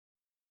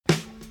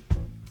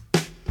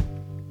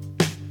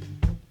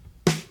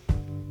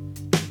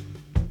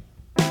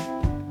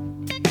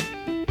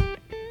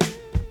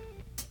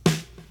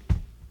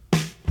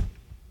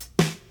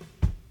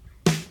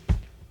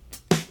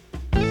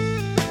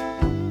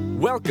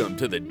Welcome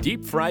to the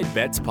Deep Fried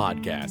Bets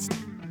podcast.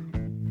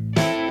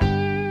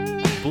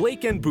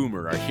 Blake and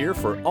Boomer are here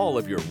for all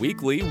of your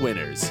weekly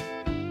winners.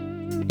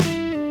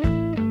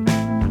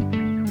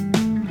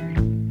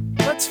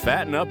 Let's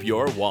fatten up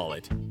your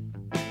wallet.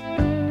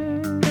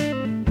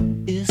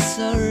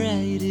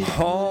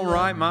 All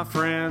right, my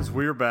friends,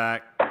 we're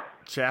back.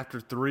 Chapter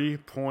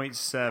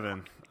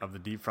 3.7 of the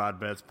Deep Fried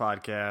Bets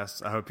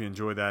podcast. I hope you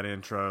enjoyed that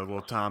intro. A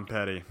little Tom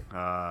Petty.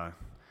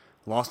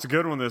 Lost a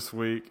good one this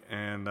week,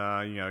 and,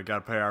 got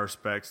to pay our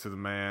respects to the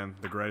man,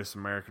 the greatest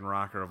American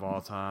rocker of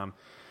all time.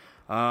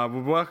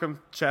 We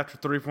welcome Chapter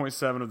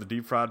 3.7 of the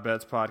Deep Fried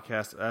Bets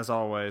podcast. As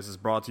always, is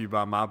brought to you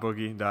by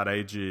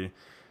mybookie.ag.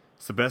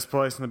 It's the best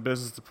place in the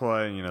business to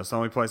play. You know, it's the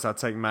only place I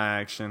take my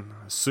action.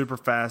 Super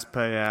fast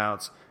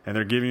payouts, and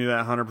they're giving you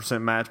that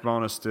 100% match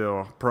bonus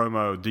still.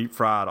 Promo, Deep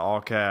Fried, all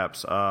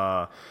caps.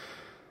 But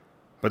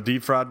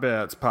Deep Fried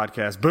Bets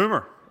podcast.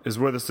 Boomer is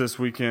with us this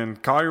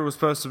weekend. Collier was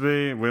supposed to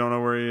be. We don't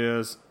know where he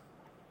is.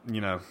 You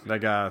know,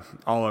 that guy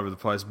all over the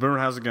place. Boomer,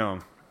 how's it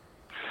going?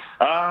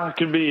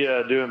 Could be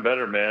doing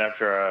better, man,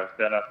 after I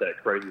found out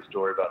that crazy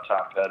story about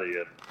Tom Petty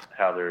and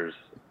how there's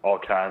all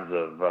kinds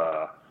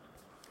of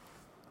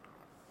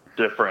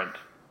different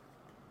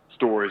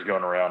stories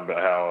going around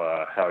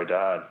about how he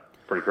died.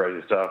 Pretty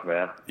crazy stuff,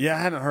 man. Yeah,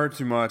 I haven't heard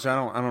too much. I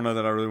don't know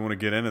that I really want to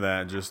get into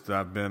that. Just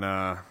I've been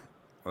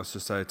let's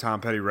just say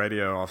Tom Petty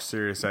radio off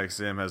Sirius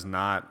XM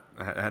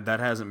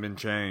hasn't been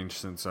changed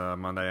since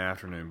Monday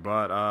afternoon.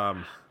 But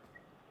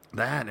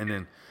that, and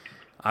then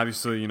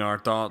obviously, our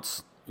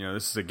thoughts.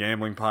 This is a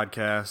gambling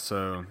podcast,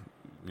 so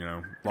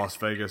Las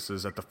Vegas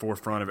is at the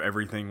forefront of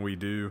everything we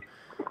do.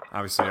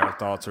 Obviously, our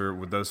thoughts are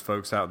with those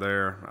folks out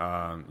there.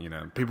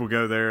 People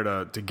go there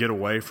to get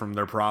away from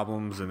their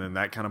problems, and then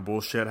that kind of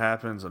bullshit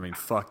happens. I mean,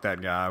 fuck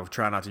that guy. I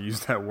try not to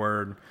use that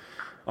word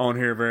on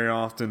here very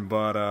often,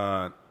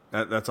 but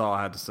that's all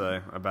I had to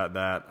say about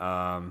that.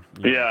 I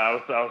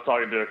was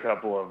talking to a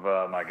couple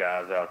of my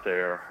guys out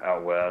there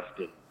out west.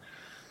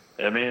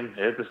 And, I mean,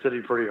 it hit the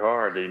city pretty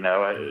hard.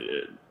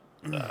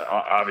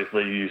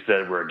 Obviously, you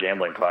said we're a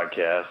gambling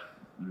podcast.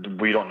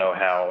 We don't know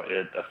how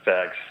it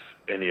affects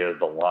any of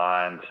the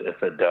lines,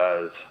 if it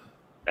does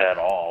at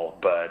all,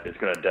 but it's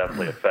going to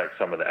definitely affect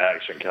some of the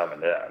action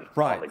coming in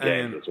on the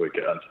game this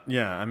weekend.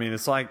 Yeah, I mean,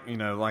 it's like you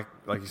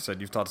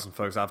said, you've talked to some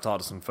folks, I've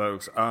talked to some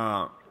folks.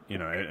 And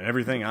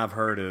everything I've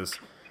heard is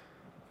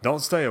don't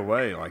stay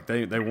away. Like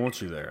they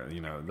want you there.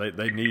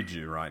 They need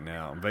you right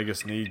now.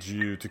 Vegas needs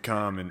you to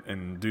come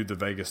and do the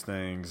Vegas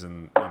things,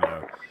 and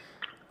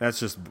that's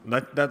just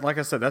that. Like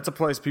I said, that's a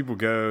place people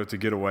go to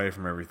get away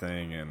from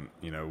everything, and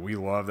we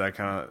love that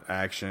kind of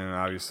action,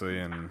 obviously.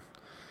 And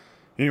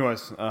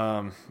anyways,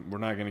 we're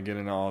not going to get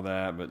into all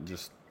that, but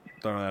just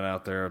throwing that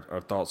out there.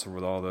 Our thoughts are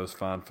with all those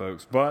fine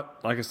folks.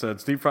 But like I said,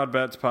 it's Deep Fried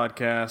Bets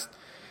podcast.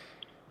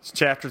 It's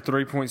chapter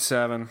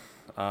 3.7.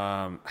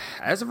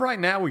 As of right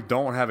now, we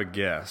don't have a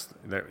guest.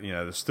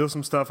 There's still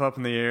some stuff up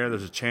in the air.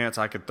 There's a chance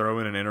I could throw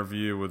in an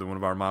interview with one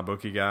of our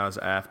MyBookie guys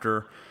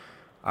after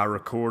I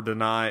record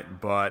tonight,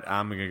 but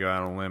I'm going to go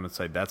out on a limb and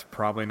say that's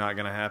probably not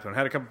going to happen. I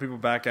had a couple people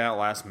back out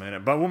last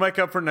minute, but we'll make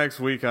up for next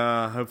week.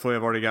 Hopefully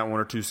I've already got one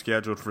or two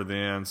scheduled for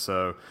then,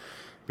 so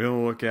be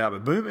on the lookout.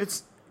 But boom,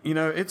 it's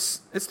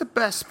the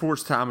best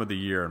sports time of the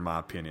year, in my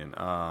opinion.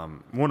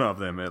 One of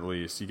them, at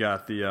least. You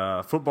got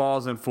the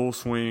football's in full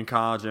swing,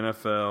 college,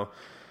 NFL.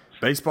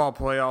 Baseball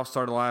playoffs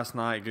started last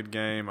night. Good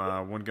game.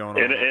 One going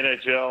on.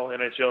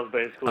 NHL's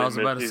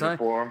basically mid-season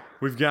form.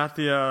 We've got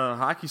the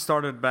hockey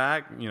started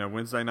back.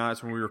 Wednesday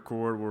nights when we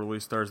record, we'll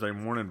release Thursday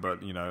morning.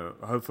 But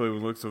hopefully we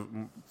look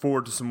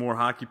forward to some more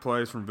hockey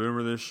plays from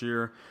Boomer this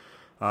year.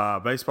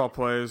 Baseball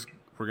plays,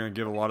 we're going to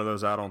give a lot of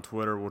those out on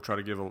Twitter. We'll try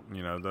to give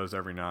those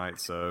every night.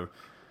 So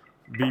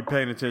be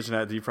paying attention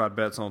at Deep Fried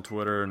Bets on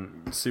Twitter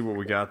and see what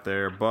we got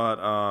there. But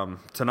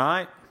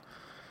tonight,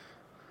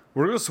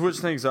 we're going to switch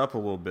things up a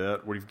little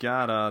bit. We've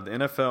got the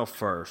NFL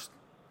first,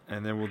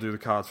 and then we'll do the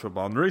college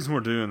football. And the reason we're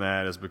doing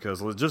that is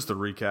because, just to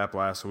recap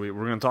last week,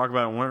 we're going to talk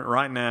about it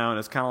right now, and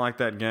it's kind of like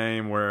that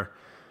game where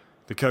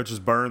the coaches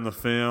burn the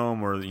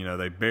film or,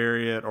 they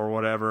bury it or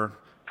whatever.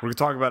 We're going to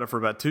talk about it for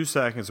about 2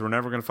 seconds. We're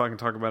never going to fucking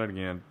talk about it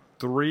again.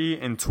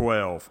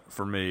 3-12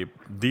 for me.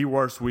 The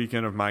worst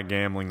weekend of my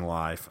gambling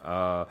life.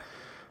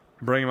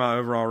 Bringing my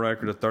overall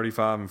record to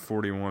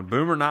 35-41.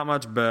 Boomer not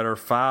much better,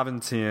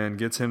 5-10,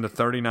 gets him to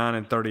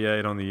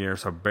 39-38 on the year,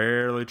 so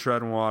barely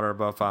treading water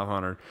above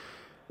 500.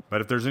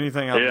 But if there's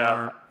anything I've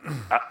learned,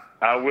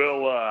 I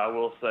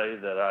will say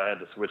that I had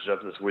to switch it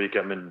up this week.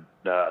 I've been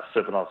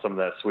sipping on some of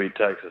that sweet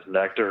Texas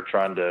nectar,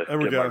 trying to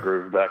get my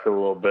groove back a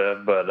little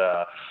bit.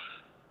 But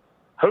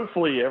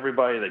hopefully,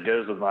 everybody that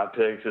goes with my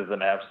picks is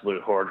an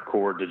absolute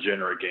hardcore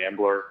degenerate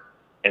gambler.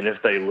 And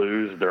if they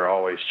lose, they're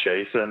always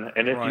chasing.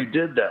 And if you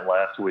did that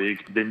last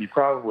week, then you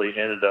probably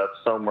ended up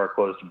somewhere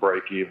close to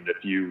break even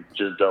if you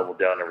just doubled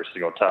down every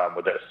single time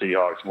with that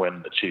Seahawks win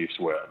and the Chiefs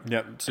win.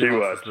 Yep.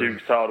 Two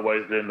solid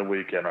ways to end the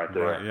weekend right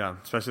there. Right, yeah,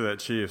 especially that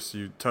Chiefs.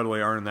 You totally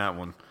earned that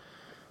one.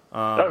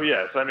 Oh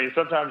yes, I mean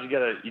sometimes you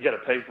gotta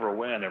pay for a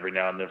win every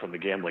now and then from the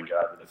gambling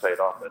guys, and it paid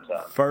off that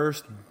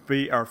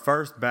time. Our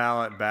first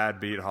ballot bad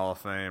beat Hall of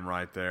Fame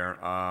right there.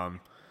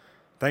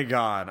 Thank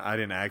God I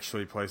didn't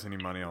actually place any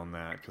money on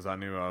that because I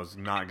knew I was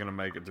not going to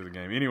make it to the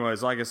game.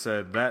 Anyways, like I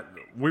said, that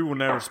we will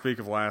never speak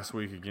of last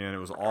week again. It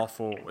was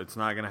awful. It's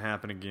not going to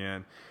happen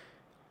again.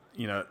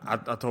 You know,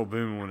 I told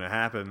Boom when it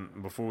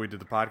happened before we did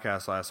the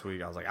podcast last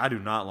week, I was like, I do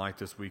not like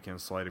this weekend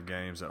slate of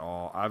games at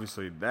all.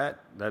 Obviously, that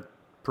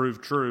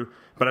proved true,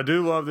 but I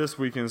do love this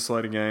weekend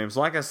slate of games.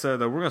 Like I said,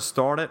 though, we're going to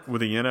start it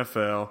with the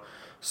NFL,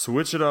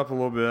 switch it up a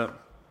little bit.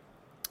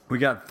 We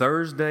got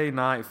Thursday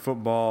night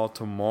football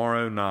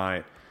tomorrow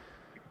night.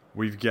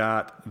 We've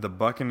got the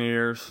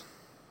Buccaneers.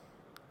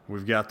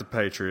 We've got the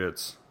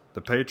Patriots.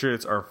 The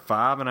Patriots are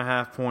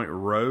 5.5-point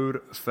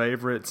road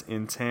favorites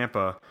in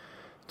Tampa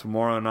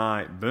tomorrow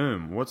night.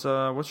 Boom. What's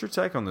your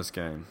take on this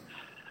game?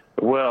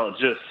 Well,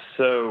 just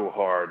so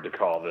hard to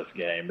call this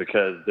game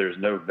because there's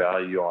no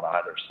value on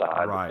either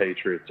side. Right. The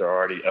Patriots are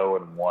already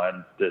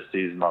 0-1 this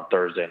season on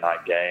Thursday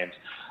night games.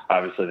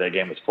 Obviously, that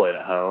game was played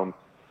at home.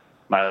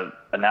 My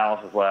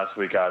analysis last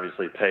week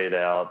obviously paid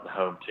out. The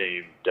home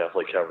team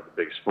definitely covered the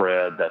big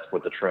spread. That's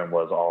what the trend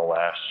was all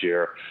last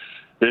year.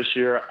 This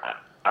year,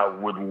 I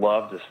would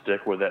love to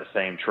stick with that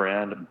same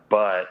trend,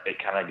 but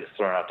it kind of gets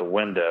thrown out the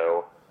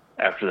window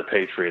after the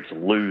Patriots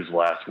lose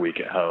last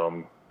week at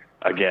home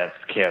against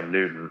Cam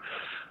Newton.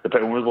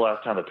 When was the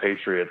last time the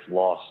Patriots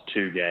lost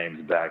 2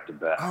 games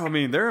back-to-back? Oh, I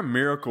mean, they're a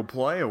miracle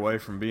play away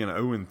from being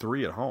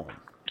 0-3 at home.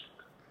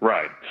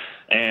 Right.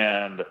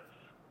 And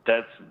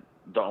that's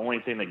the only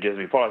thing that gives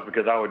me pause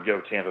because I would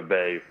go Tampa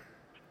Bay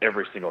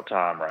every single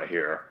time right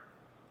here,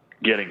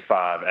 getting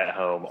 5 at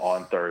home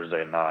on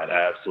Thursday night.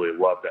 I absolutely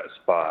love that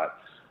spot.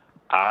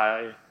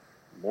 I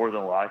more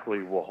than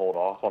likely will hold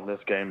off on this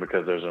game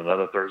because there's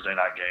another Thursday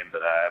night game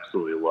that I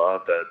absolutely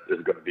love that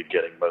is going to be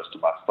getting most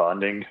of my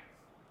funding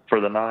for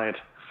the night.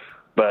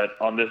 But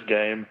on this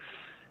game,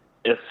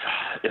 if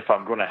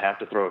I'm going to have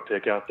to throw a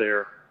pick out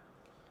there,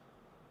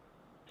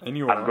 And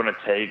you I'm going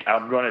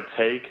to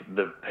take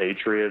the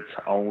Patriots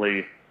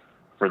only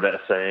for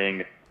that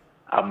saying.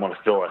 I'm going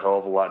to feel a hell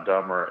of a lot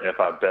dumber if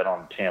I bet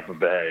on Tampa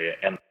Bay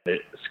and the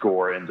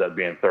score ends up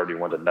being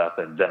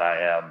 31-0 than I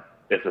am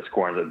if the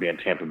score ends up being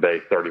Tampa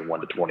Bay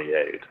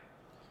 31-28.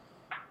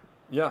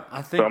 Yeah,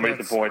 I think so. I make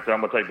the point. So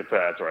I'm going to take the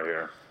Pats right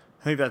here.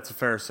 I think that's a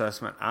fair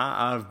assessment.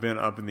 I've been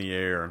up in the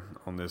air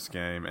on this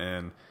game,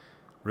 and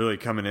really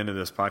coming into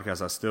this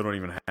podcast, I still don't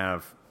even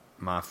have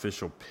my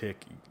official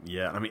pick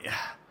yet. I mean,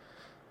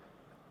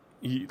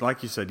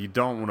 like you said, you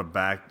don't want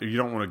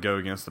to go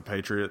against the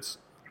Patriots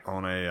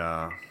on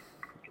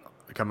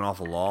coming off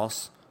a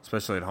loss,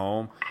 especially at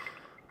home.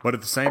 But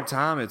at the same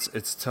time,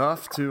 it's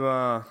tough to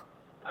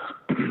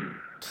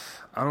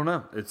I don't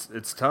know.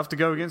 It's tough to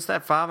go against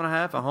that 5.5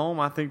 at home.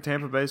 I think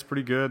Tampa Bay's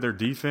pretty good. Their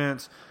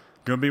defense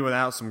going to be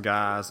without some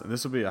guys, and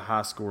this will be a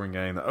high-scoring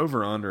game. The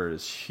over/under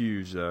is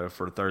huge though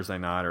for Thursday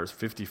nighter. It's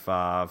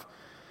 55.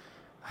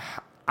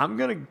 I'm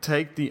going to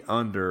take the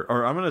under,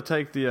 or I'm going to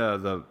take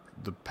the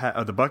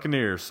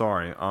Buccaneers.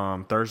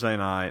 Thursday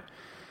night,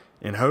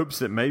 in hopes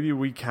that maybe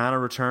we kind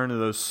of return to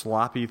those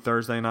sloppy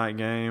Thursday night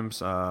games.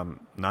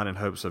 Not in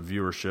hopes of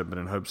viewership, but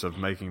in hopes of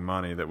making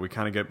money. That we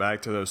kind of get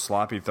back to those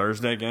sloppy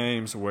Thursday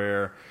games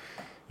where,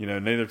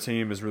 neither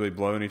team is really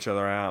blowing each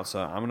other out.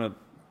 So I'm going to,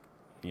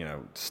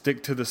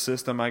 stick to the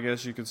system, I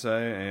guess you could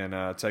say,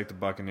 and take the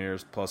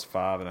Buccaneers plus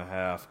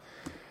 5.5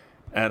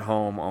 at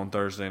home on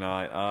Thursday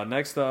night.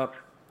 Next up,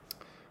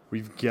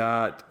 we've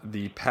got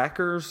the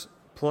Packers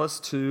plus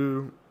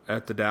 2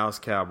 at the Dallas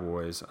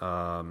Cowboys.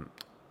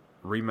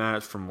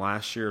 Rematch from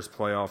last year's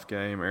playoff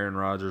game. Aaron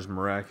Rodgers,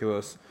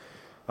 miraculous.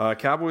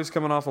 Cowboys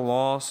coming off a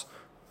loss.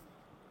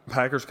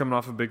 Packers coming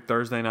off a big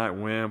Thursday night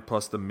win,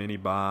 plus the mini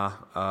bye.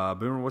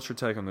 Boomer, what's your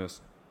take on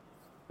this?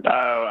 Oh,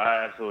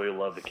 I absolutely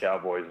love the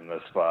Cowboys in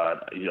this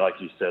spot.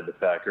 Like you said, the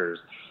Packers,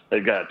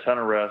 they've got a ton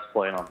of rest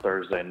playing on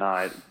Thursday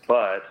night,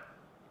 but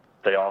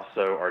they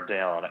also are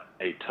down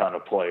a ton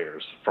of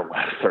players from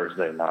last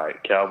Thursday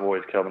night.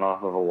 Cowboys coming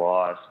off of a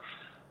loss.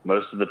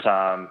 Most of the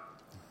time,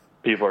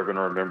 people are going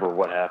to remember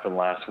what happened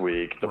last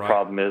week. The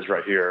problem is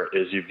right here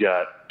is you've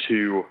got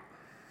 2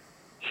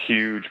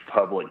 huge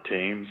public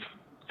teams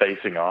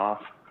facing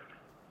off.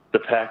 The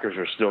Packers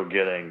are still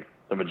getting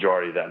the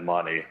majority of that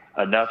money,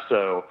 enough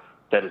so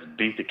that it's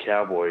beat the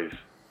Cowboys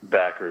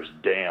backers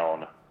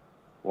down.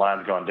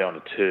 Line's gone down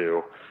to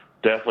 2.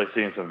 Definitely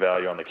seeing some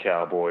value on the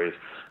Cowboys.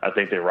 I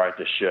think they right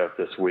the ship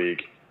this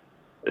week.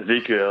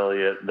 Ezekiel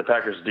Elliott, the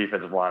Packers'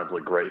 defensive line has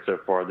looked great so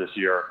far this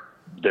year.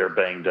 They're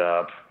banged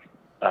up.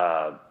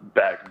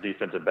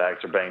 Defensive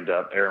backs are banged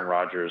up. Aaron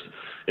Rodgers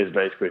is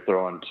basically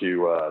throwing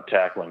to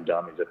tackling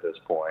dummies at this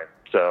point.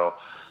 So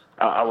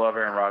I love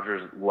Aaron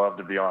Rodgers. Love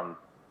to be on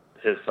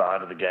his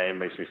side of the game.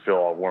 Makes me feel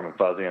all warm and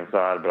fuzzy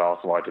inside, but I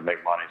also like to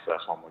make money, so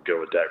that's why I'm going to go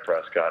with Dak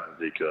Prescott and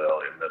Ezekiel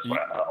Elliott in this one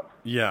at home.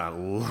 Yeah,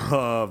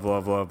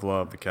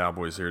 love the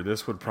Cowboys here.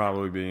 This would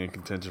probably be in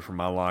contention for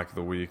my lock of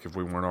the week if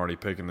we weren't already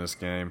picking this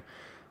game.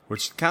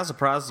 which kind of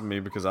surprises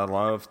me because I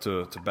love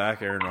to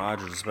back Aaron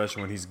Rodgers,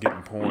 especially when he's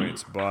getting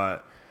points.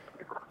 But,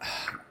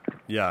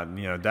 yeah,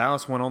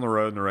 Dallas went on the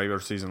road in the regular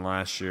season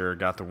last year,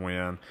 got the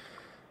win.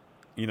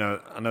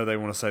 I know they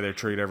want to say they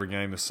treat every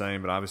game the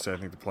same, but obviously I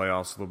think the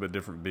playoffs are a little bit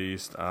different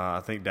beast. I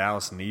think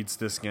Dallas needs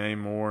this game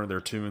more. They're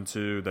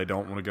 2-2. They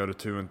don't want to go to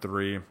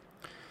 2-3.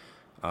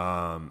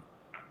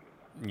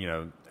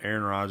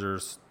 Aaron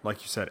Rodgers,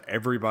 like you said,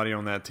 everybody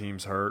on that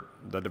team's hurt.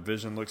 The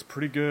division looks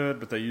pretty good,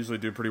 but they usually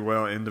do pretty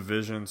well in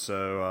division.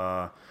 So,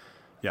 I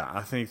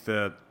think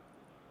that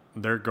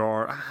their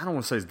guard, I don't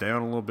want to say it's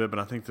down a little bit, but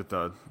I think that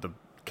the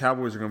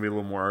Cowboys are going to be a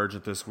little more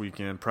urgent this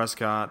weekend.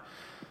 Prescott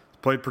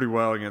played pretty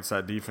well against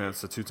that defense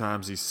the 2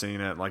 times he's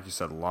seen it. Like you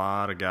said, a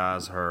lot of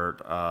guys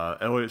hurt.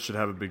 Elliott should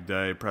have a big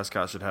day.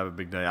 Prescott should have a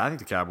big day. I think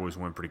the Cowboys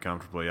win pretty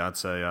comfortably. I'd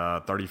say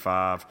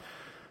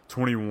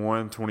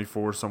 35-21,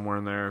 24, somewhere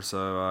in there.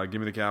 So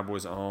give me the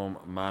Cowboys at home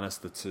minus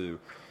the 2.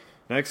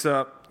 Next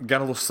up, got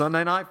a little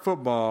Sunday night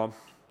football.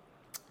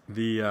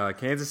 The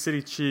Kansas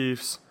City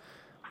Chiefs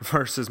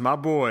versus my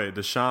boy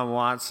Deshaun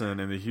Watson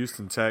and the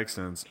Houston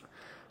Texans.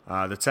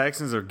 The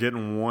Texans are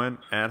getting 1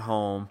 at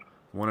home.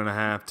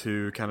 1.5,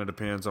 2, kind of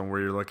depends on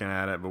where you're looking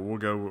at it, but we'll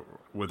go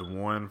with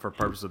 1 for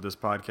purpose of this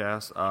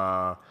podcast.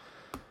 I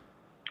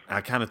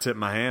kind of tipped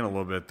my hand a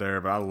little bit there,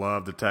 but I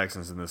love the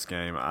Texans in this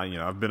game.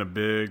 I've been a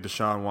big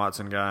Deshaun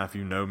Watson guy. If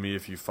you know me,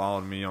 if you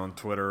followed me on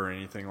Twitter or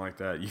anything like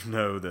that, you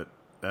know that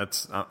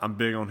I'm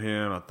big on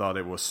him. I thought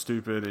it was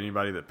stupid.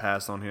 Anybody that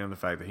passed on him, the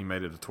fact that he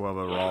made it to 12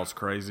 overall is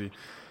crazy.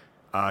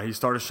 He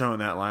started showing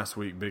that last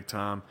week big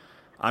time.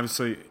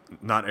 Obviously,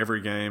 not every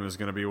game is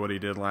going to be what he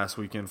did last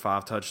weekend,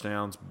 5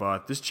 touchdowns.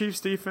 But this Chiefs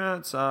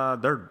defense,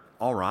 they're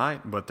all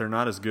right, but they're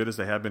not as good as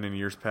they have been in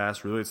years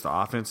past. Really, it's the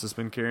offense that's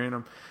been carrying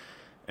them.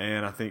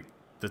 And I think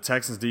the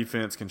Texans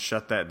defense can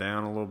shut that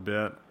down a little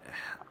bit.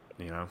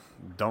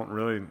 Don't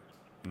really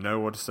know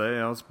what to say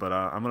else, but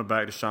I'm going to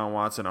back Deshaun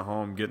Watson at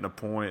home, getting a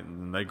point,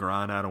 and they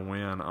grind out a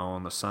win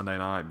on the Sunday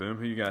night. Boom,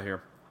 who you got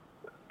here?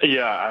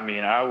 Yeah,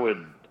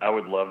 I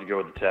would love to go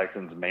with the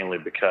Texans mainly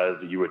because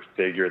you would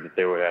figure that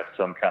they would have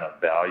some kind of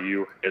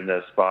value in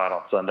this spot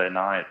on Sunday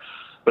night.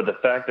 But the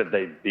fact that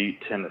they beat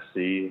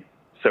Tennessee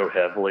so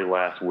heavily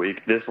last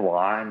week, this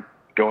line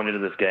going into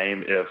this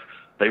game, if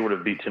they would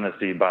have beat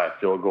Tennessee by a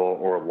field goal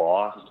or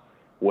lost,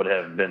 would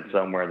have been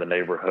somewhere in the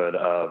neighborhood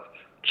of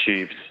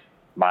Chiefs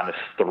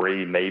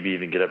 -3, maybe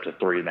even get up to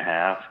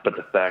 3.5. But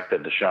the fact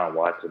that Deshaun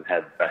Watson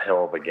had a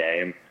hell of a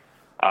game,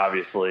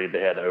 obviously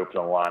they had to open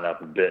the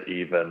lineup a bit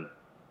even,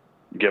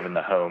 given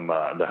the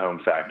home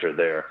factor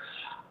there.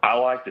 I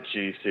like the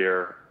Chiefs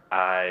here.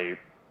 I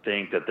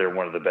think that they're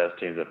one of the best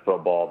teams in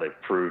football.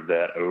 They've proved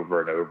that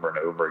over and over and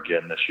over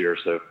again this year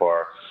so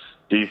far.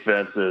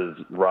 Defense is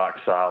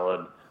rock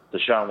solid.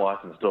 Deshaun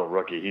Watson's still a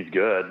rookie. He's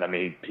good. I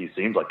mean, he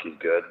seems like he's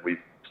good.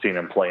 We've seen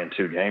him play in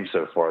 2 games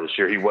so far this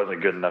year. He wasn't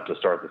good enough to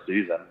start the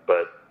season,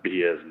 but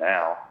he is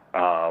now.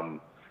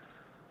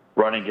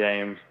 Running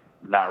game,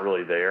 not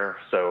really there,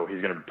 so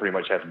he's going to pretty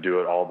much have to do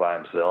it all by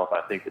himself.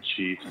 I think the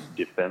Chiefs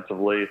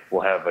defensively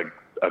will have a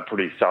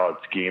pretty solid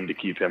scheme to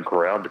keep him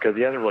corralled because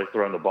he hasn't really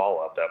thrown the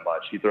ball up that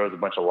much. He throws a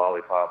bunch of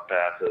lollipop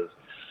passes.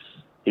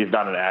 He's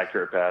not an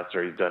accurate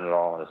passer. He's done it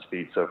all on his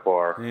feet so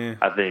far. Yeah.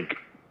 I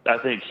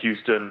think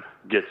Houston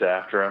gets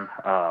after him.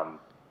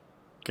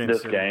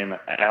 This game,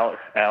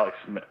 Alex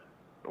Smith,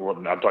 well,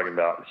 I'm talking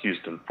about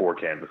Houston for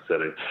Kansas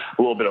City.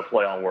 A little bit of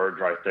play on words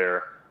right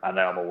there. I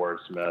know I'm a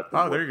wordsmith.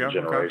 Oh, there you go.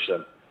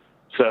 Generation. Okay.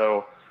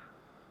 So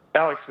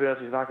Alex Smith,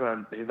 he's not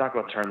going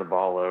to turn the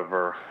ball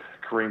over.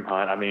 Kareem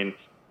Hunt, I mean,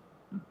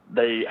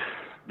 they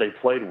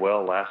played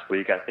well last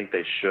week. I think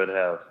they should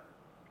have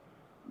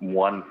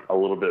won by a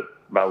little bit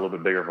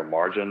bigger of a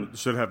margin.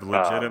 Should have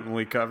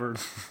legitimately covered.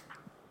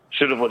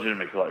 Should have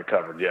legitimately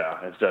covered,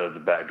 yeah, instead of the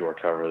backdoor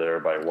cover that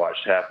everybody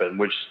watched happen,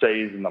 which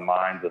stays in the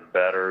minds of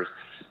bettors,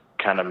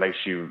 kind of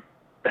makes you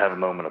have a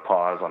moment of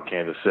pause on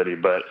Kansas City.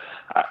 But,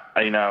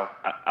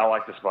 I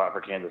like the spot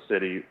for Kansas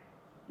City.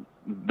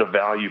 The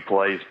value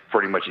plays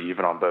pretty much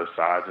even on both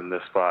sides in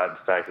this spot. In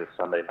fact, it's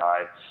Sunday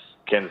night.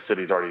 Kansas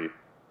City's already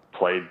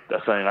played a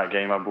Sunday night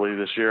game, I believe,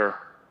 this year.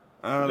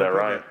 Is that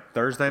right?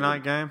 Thursday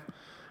night game?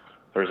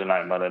 Thursday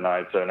night, Monday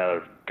night. So now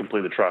they've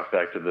completed the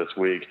trifecta this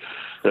week.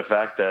 The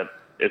fact that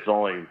it's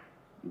only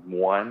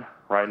 1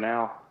 right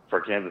now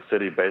for Kansas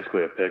City,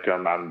 basically a pick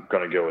 'em. I'm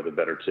going to go with a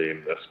better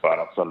team this spot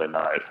on Sunday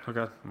night.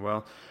 Okay,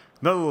 well,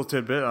 another little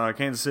tidbit.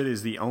 Kansas City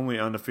is the only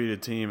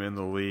undefeated team in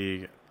the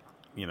league.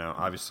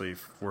 Obviously,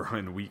 we're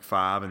in week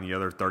 5 and the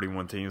other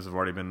 31 teams have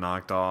already been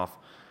knocked off.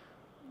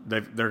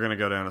 They're going to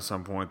go down at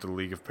some point to the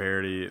league of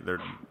parity.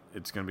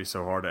 It's going to be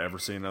so hard to ever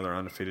see another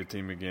undefeated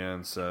team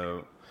again.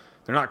 So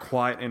they're not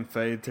quite in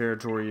fade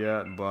territory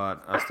yet,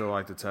 but I still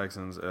like the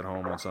Texans at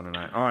home on Sunday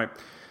night. All right.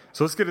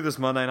 So let's get to this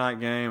Monday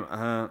night game.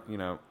 Kind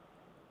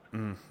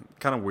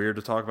of weird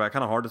to talk about,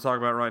 kind of hard to talk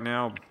about right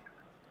now.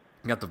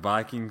 You got the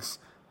Vikings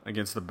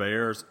against the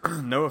Bears.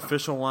 No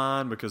official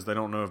line because they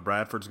don't know if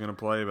Bradford's going to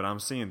play, but I'm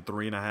seeing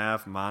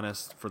 3.5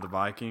 minus for the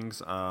Vikings.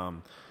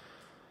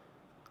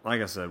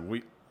 Like I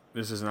said,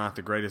 this is not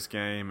the greatest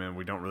game, and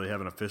we don't really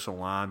have an official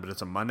line, but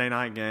it's a Monday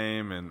night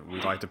game, and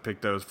we'd like to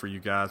pick those for you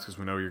guys because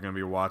we know you're going to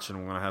be watching.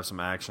 We're going to have some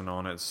action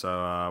on it.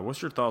 So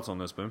what's your thoughts on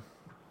this, Boom?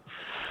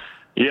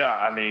 Yeah,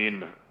 I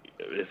mean,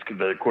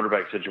 the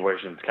quarterback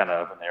situation is kind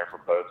of up in the air for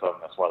both of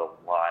them. That's why the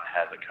line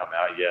hasn't come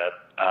out yet.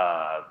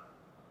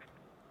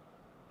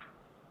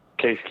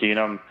 Case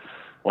Keenum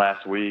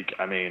last week,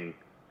 I mean,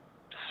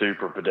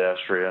 super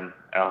pedestrian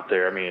out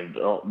there. I mean,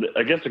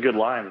 against a good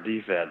Lions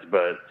defense,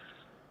 but,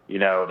 you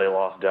know, they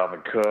lost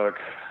Dalvin Cook,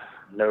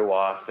 no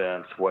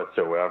offense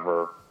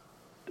whatsoever,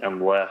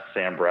 unless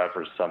Sam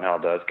Bradford somehow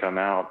does come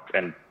out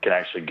and can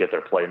actually get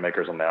their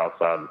playmakers on the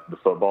outside of the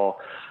football.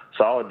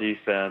 Solid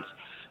defense.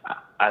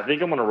 I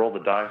think I'm going to roll the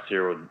dice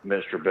here with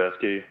Mitch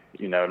Trubisky.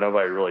 You know,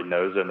 nobody really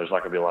knows him. There's not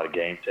going to be a lot of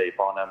game tape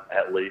on him,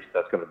 at least.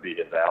 That's going to be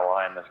his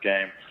ally in this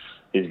game.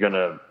 He's going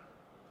to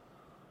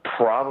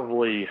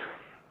probably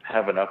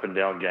have an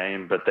up-and-down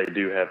game, but they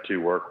do have two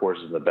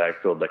workhorses in the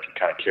backfield that can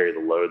kind of carry the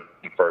load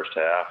in the first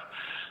half.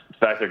 The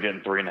fact they're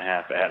getting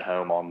 3.5 at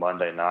home on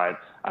Monday night,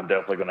 I'm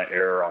definitely going to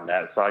err on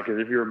that side.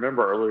 Because if you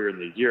remember earlier in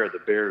the year, the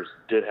Bears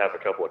did have a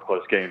couple of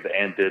close games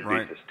and did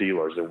beat the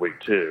Steelers in week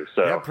 2.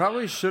 So yeah,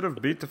 probably should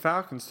have beat the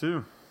Falcons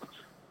too.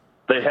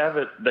 They have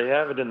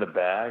it in the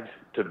bag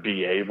to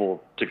be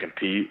able to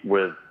compete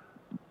with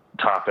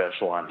top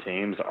echelon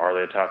teams. Are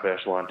they a top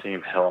echelon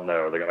team? Hell no.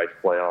 Are they going to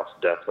make the playoffs?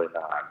 Definitely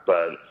not.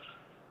 But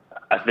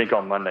I think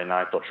on Monday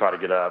night they'll try to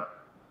get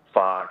up.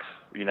 Fox,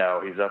 you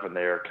know, he's up in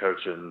there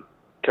coaching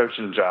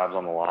jobs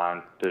on the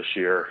line this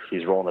year.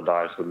 He's rolling the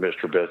dice with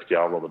Mr. Trubisky.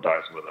 I'll roll the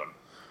dice with him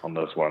on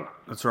this one.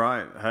 That's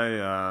right. Hey,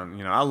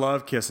 you know, I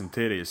love kissing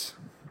titties.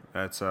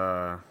 That's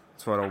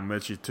what old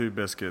Mitchie Two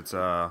Biscuits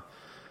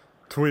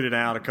tweeted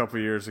out a couple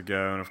years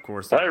ago, and of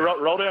course, hey,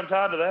 roll damn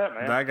tide to that,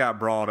 man. That got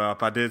brought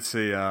up. I did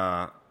see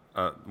one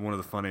of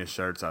the funniest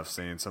shirts I've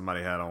seen.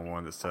 Somebody had on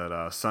one that said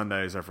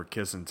Sundays are for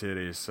kissing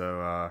titties.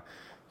 So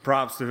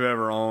props to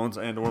whoever owns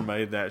and or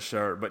made that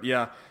shirt. But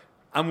yeah,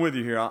 I'm with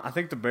you here. I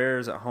think the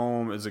Bears at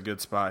home is a good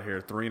spot here.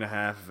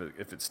 3.5.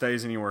 If it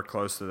stays anywhere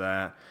close to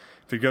that,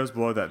 if it goes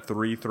below that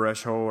 3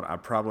 threshold, I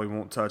probably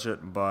won't touch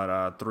it.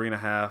 But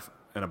 3.5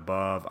 and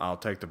above, I'll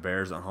take the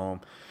Bears at home.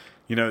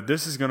 You know,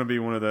 this is going to be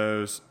one of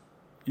those.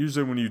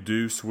 Usually when you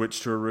do switch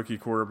to a rookie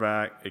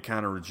quarterback, it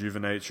kind of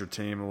rejuvenates your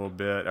team a little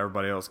bit.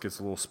 Everybody else gets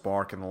a little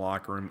spark in the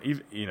locker room.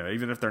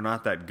 Even if they're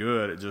not that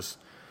good,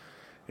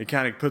 it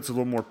kind of puts a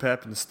little more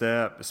pep in the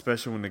step,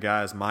 especially when the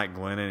guy is Mike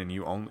Glennon and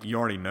you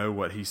already know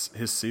what his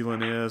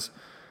ceiling is.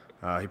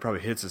 He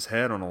probably hits his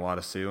head on a lot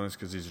of ceilings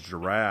because he's a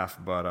giraffe,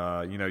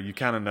 but you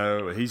kind of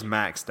know he's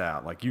maxed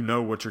out. Like, you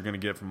know what you're going to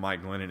get from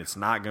Mike Glennon. It's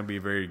not going to be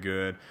very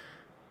good.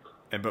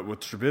 But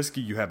with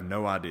Trubisky, you have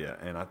no idea.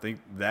 And I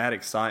think that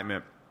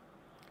excitement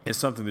is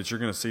something that you're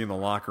going to see in the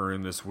locker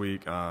room this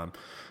week.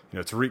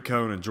 Tariq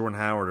Cohen and Jordan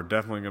Howard are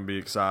definitely going to be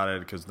excited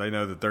because they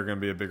know that they're going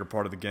to be a bigger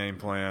part of the game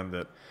plan,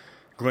 that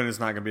Glennon's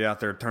not going to be out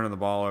there turning the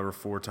ball over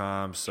 4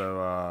 times.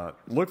 So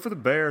look for the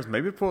Bears.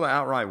 Maybe pull the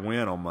outright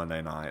win on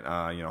Monday night.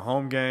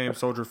 Home game,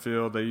 Soldier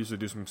Field. They usually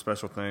do some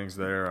special things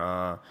there.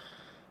 I'm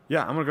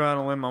going to go out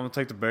on a limb. I'm going to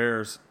take the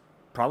Bears,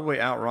 probably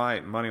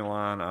outright, money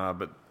line,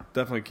 but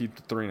definitely keep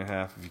the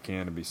 3.5 if you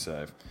can to be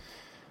safe.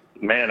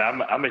 Man,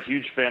 I'm a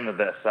huge fan of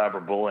that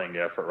cyberbullying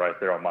effort right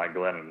there on Mike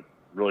Glennon.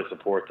 Really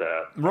support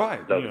that.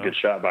 Right. That was a good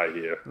shot by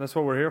you. That's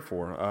what we're here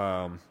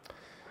for.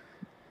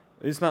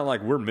 It's not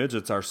like we're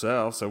midgets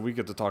ourselves, so we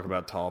get to talk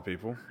about tall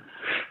people.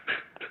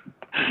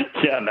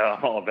 Yeah, no,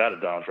 I'm all about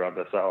it, Donald Trump.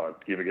 That's solid.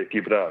 Keep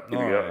it up.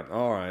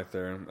 All right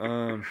there.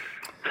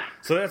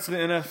 So that's the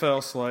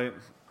NFL slate,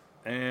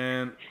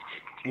 and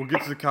we'll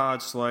get to the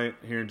college slate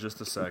here in just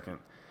a second.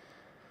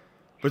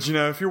 But,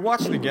 if you're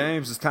watching the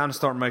games, it's time to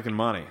start making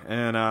money.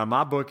 And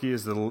MyBookie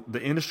is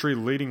the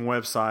industry-leading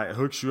website. It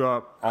hooks you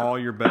up all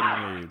your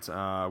betting needs.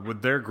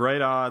 With their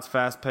great odds,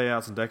 fast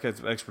payouts, and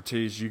decades of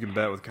expertise, you can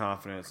bet with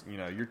confidence.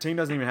 Your team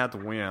doesn't even have to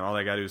win. All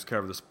they got to do is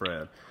cover the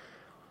spread.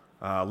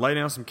 Lay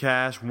down some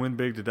cash, win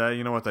big today.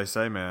 You know what they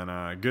say,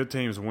 man. Good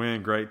teams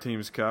win, great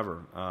teams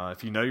cover.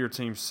 If you know your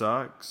team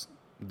sucks,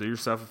 do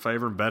yourself a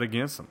favor and bet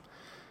against them.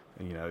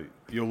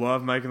 You'll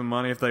love making the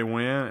money if they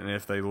win, and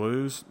if they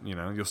lose,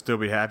 you'll still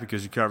be happy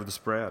because you covered the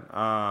spread.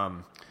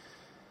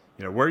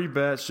 Where you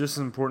bet is just as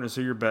important as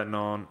who you're betting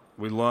on.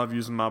 We love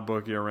using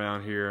MyBookie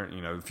around here.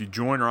 If you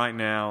join right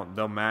now,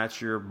 they'll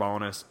match your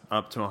bonus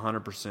up to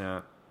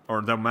 100%,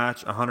 or they'll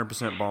match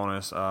 100%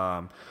 bonus.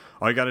 All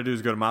you got to do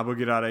is go to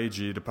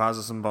mybookie.ag,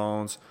 deposit some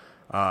bones,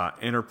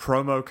 enter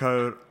promo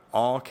code,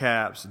 all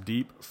caps,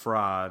 deep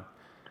fried,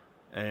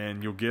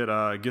 and you'll get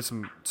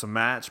some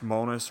match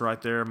bonus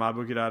right there.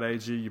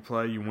 MyBookie.ag. You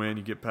play, you win,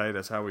 you get paid.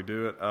 That's how we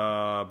do it.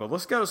 But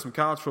let's go to some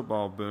college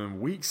football.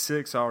 Boom. Week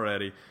 6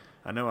 already.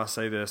 I know I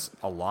say this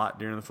a lot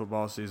during the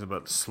football season,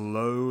 but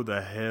slow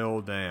the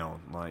hell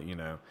down.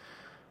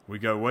 We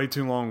go way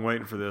too long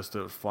waiting for this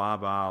to fly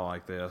by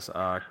like this.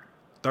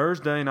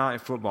 Thursday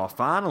night football.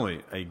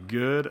 Finally, a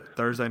good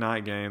Thursday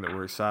night game that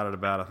we're excited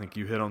about. I think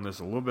you hit on this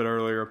a little bit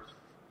earlier.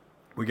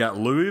 We got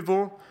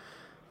Louisville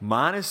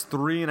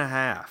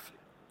 -3.5.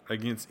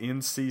 against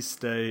NC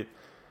State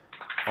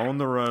on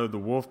the road. The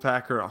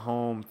Wolfpacker at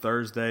home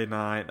Thursday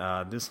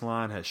night. This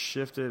line has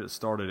shifted. It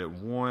started at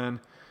 1.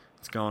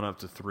 It's gone up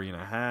to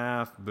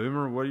 3.5.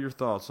 Boomer, what are your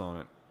thoughts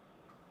on it?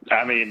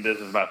 I mean, this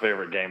is my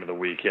favorite game of the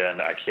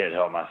weekend. I can't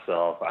help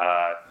myself.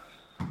 I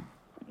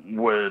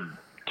would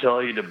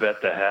tell you to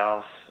bet the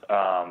house,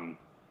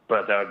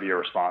 but that would be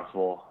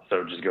irresponsible.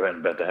 So just go ahead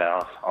and bet the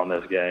house on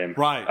this game.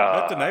 Right.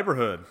 Bet the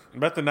neighborhood.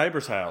 Bet the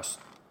neighbor's house.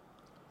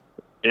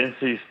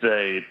 NC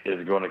State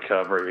is going to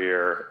cover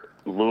here.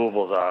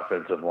 Louisville's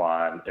offensive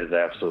line is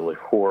absolutely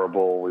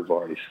horrible. We've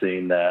already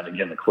seen that.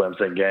 Again, the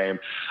Clemson game.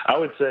 I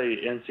would say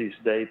NC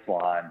State's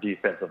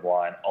defensive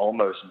line,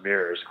 almost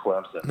mirrors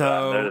Clemson.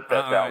 No, I know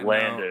that's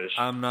outlandish.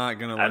 No, I'm not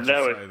going to let I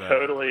know you say it's that.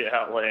 totally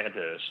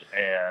outlandish.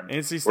 And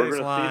NC State's we're going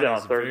to line see that on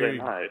is Thursday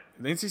night.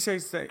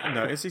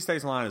 NC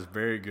State's line is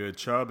very good.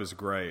 Chubb is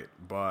great,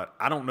 but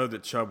I don't know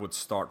that Chubb would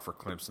start for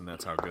Clemson.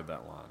 That's how good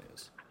that line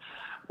is.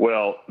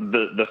 Well,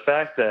 the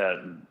fact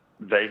that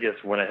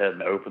Vegas went ahead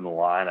and opened the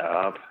line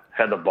up,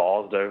 had the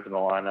balls to open the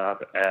line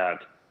up at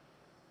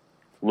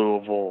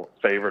Louisville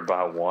favored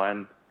by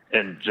 1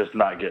 and just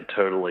not get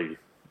totally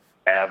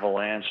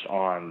avalanched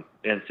on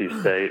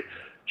NC State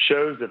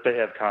shows that they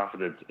have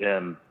confidence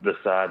in the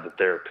side that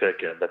they're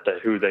picking,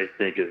 who they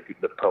think is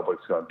the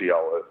public's going to be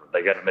all over.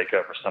 They got to make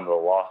up for some of the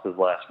losses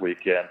last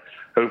weekend.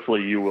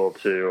 Hopefully you will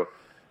too.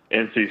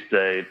 NC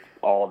State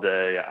all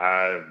day.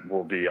 I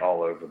will be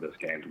all over this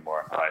game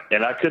tomorrow night.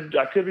 And I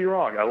could be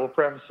wrong. I will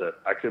preface it.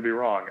 I could be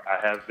wrong.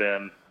 I have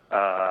been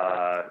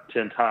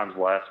 10 times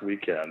last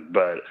weekend,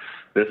 but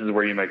this is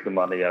where you make the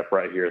money up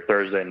right here.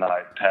 Thursday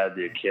night, pad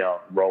the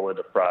account, roll it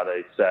to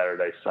Friday,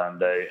 Saturday,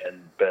 Sunday,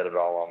 and bet it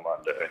all on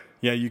Monday.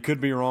 Yeah, you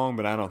could be wrong,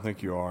 but I don't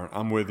think you are.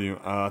 I'm with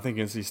you. I think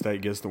NC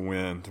State gets the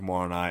win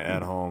tomorrow night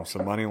at home. So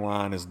money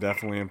line is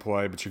definitely in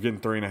play, but you're getting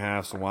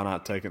 3.5, so why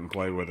not take it and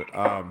play with it?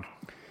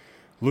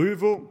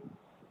 Louisville,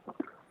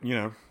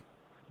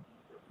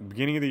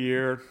 beginning of the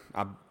year,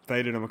 I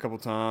faded them a couple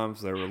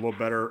times. They were a little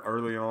better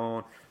early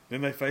on.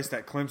 Then they faced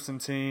that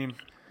Clemson team,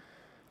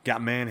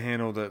 got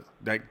manhandled.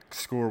 That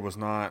score was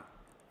not,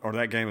 or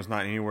that game was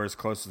not anywhere as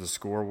close as the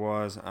score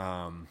was.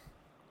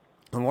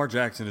 Lamar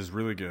Jackson is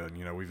really good.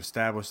 We've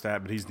established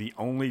that, but he's the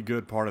only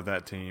good part of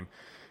that team.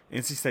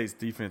 NC State's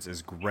defense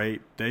is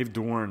great. Dave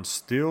Doeren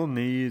still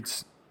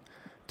needs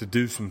to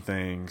do some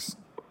things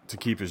to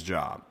keep his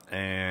job.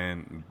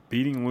 And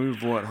beating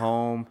Louisville at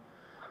home,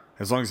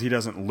 as long as he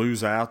doesn't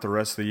lose out the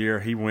rest of the year,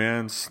 he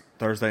wins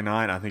Thursday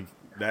night. I think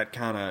that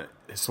kind of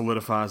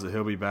solidifies that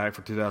he'll be back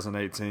for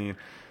 2018.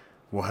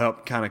 Will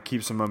help kind of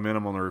keep some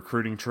momentum on the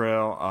recruiting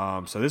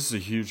trail. So this is a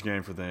huge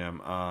game for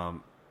them.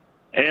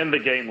 And the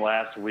game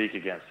last week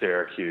against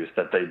Syracuse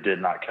that they did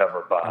not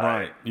cover by.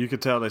 Right. You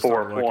could tell they 4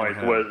 started points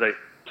ahead. Was a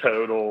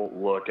total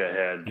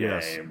look-ahead game.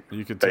 Yes,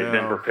 you could tell. They've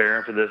been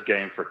preparing for this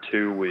game for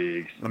 2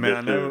 weeks. I mean,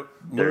 I know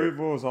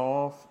Louisville was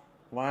off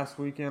last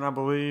weekend, I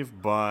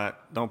believe,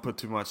 but don't put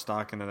too much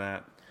stock into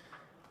that.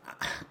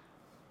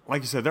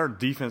 Like you said, their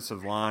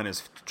defensive line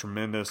is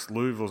tremendous.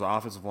 Louisville's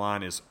offensive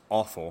line is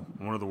awful,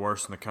 one of the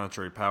worst in the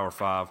country, Power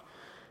 5.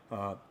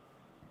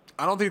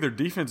 I don't think their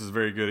defense is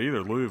very good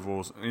either.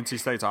 Louisville's NC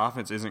State's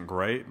offense isn't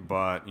great,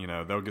 but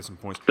they'll get some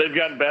points. They've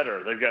gotten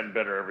better. They've gotten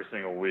better every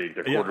single week.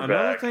 Their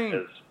quarterback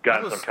has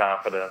gotten some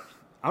confidence.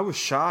 I was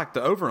shocked.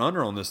 The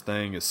over/under on this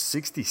thing is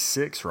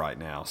 66 right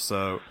now,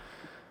 so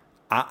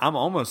I'm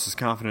almost as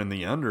confident in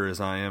the under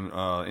as I am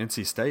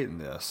NC State in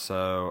this.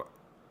 So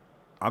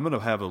I'm going to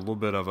have a little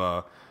bit of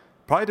a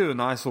probably do a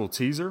nice little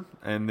teaser,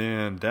 and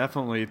then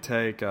definitely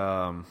take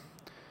the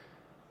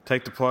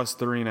plus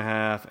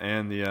 3.5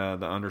 and the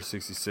under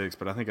 66.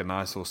 But I think a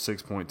nice little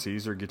 6-point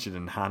teaser get you to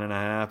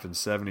 9.5 and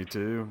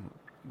 72.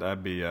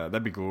 That'd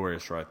be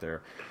glorious right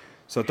there.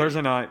 So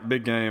Thursday night,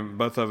 big game.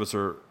 Both of us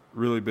are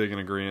really big in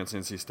agreement.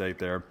 NC State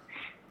there.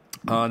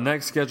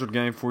 Next scheduled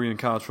game for you in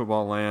college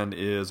football land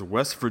is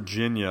West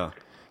Virginia.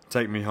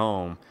 Take me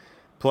home.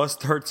 Plus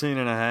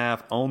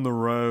 13.5 on the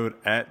road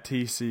at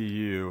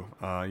TCU.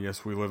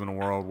 Yes, we live in a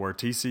world where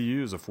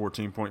TCU is a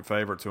 14-point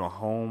favorite to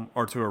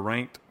a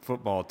ranked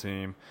football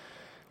team.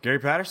 Gary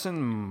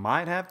Patterson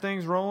might have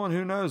things rolling.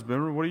 Who knows?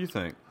 Boomer, what do you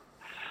think?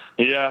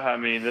 Yeah, I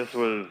mean, this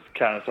was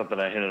kind of something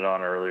I hinted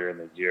on earlier in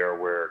the year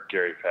where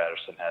Gary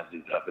Patterson has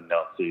these up and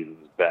down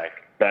seasons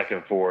back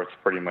and forth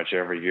pretty much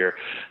every year.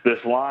 This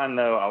line,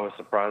 though, I was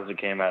surprised it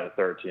came out at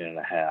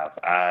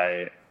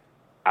 13.5.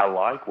 I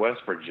like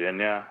West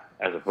Virginia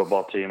as a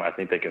football team. I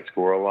think they can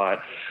score a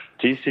lot.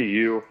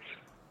 TCU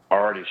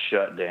already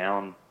shut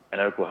down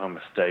an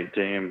Oklahoma State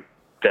team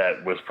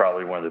that was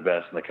probably one of the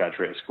best in the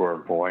country at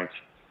scoring points.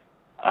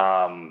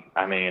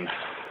 I mean,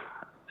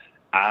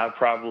 I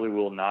probably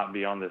will not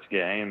be on this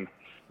game.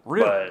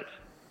 Really?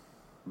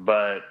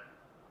 But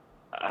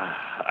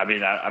I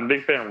mean, I'm a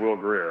big fan of Will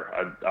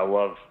Grier. I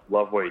love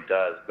what he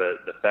does,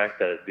 but the fact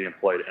that it's being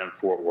played in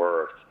Fort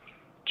Worth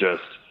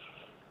just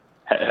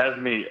has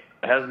me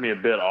a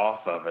bit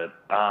off of it.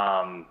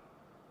 I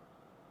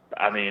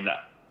mean,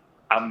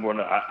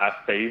 I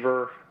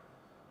favor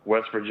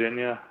West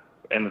Virginia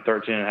in the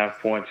 13.5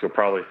 points. You'll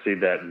probably see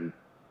that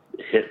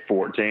hit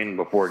 14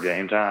 before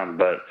game time,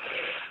 but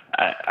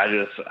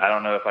I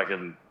don't know if I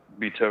can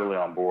be totally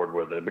on board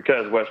with it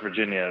because West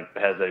Virginia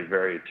has a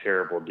very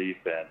terrible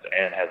defense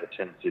and has a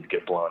tendency to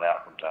get blown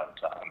out from time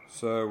to time.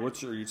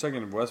 So, are you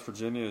taking West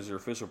Virginia as your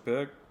official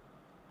pick?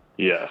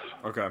 Yes.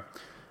 Okay.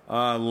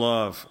 I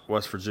love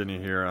West Virginia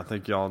here. I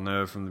think y'all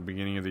know from the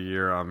beginning of the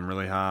year I'm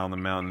really high on the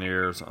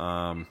Mountaineers.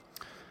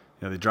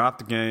 They dropped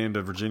the game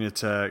to Virginia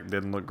Tech,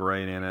 didn't look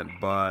great in it,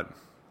 but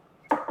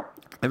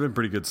they've been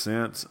pretty good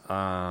since.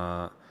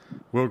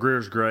 Will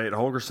Greer's great.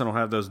 Holgorsen will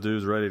have those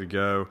dudes ready to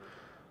go.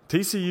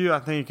 TCU, I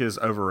think, is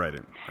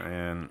overrated.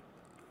 And,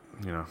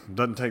 it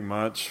doesn't take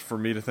much for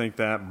me to think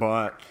that.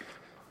 But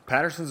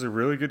Patterson's a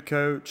really good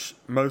coach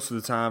most of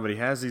the time, but he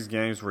has these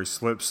games where he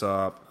slips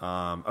up.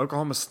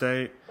 Oklahoma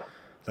State,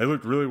 they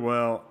looked really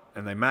well,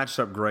 and they matched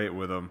up great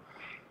with them.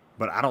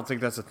 But I don't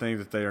think that's a thing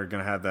that they are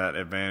going to have that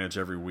advantage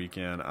every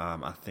weekend.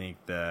 I think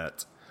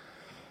that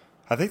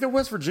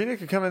West Virginia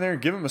could come in there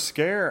and give them a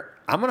scare.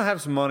 I'm going to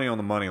have some money on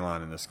the money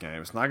line in this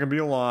game. It's not going to be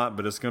a lot,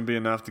 but it's going to be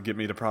enough to get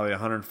me to probably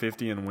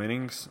 150 in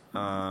winnings.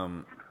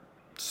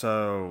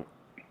 So,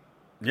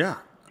 yeah,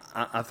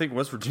 I think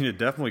West Virginia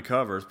definitely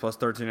covers, plus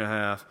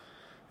 13.5.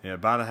 Yeah,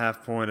 by the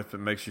half point if it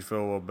makes you feel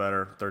a little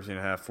better.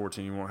 13.5,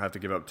 14, you won't have to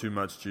give up too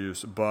much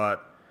juice.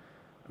 But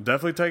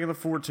definitely taking the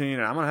 14,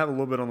 and I'm going to have a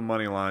little bit on the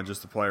money line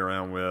just to play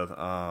around with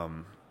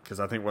because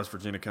I think West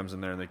Virginia comes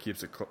in there and they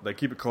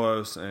keep it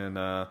close and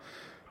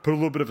put a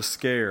little bit of a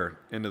scare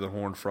into the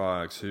Horned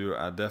Frogs, who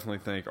I definitely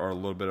think are a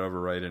little bit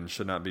overrated and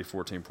should not be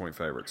 14-point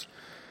favorites.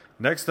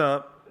 Next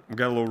up, we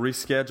got a little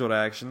rescheduled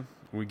action.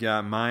 We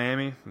got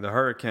Miami, the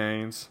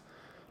Hurricanes,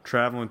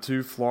 traveling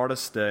to Florida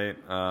State.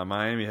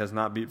 Miami has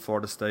not beat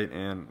Florida State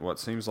in what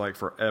seems like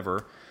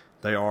forever.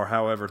 They are,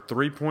 however,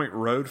 3-point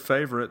road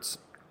favorites.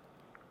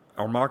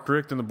 Are Mark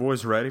Richt and the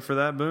boys ready for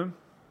that, Boone?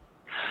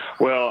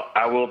 Well,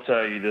 I will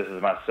tell you this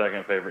is my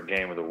second favorite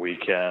game of the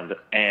weekend,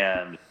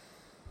 and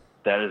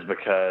that is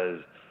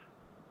because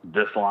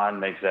this line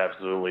makes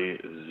absolutely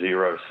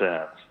 0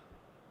 sense.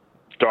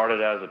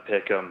 Started as a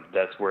pick'em,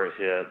 that's where it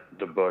hit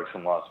the books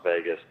in Las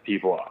Vegas.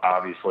 People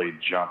obviously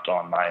jumped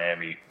on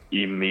Miami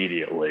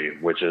immediately,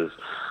 which is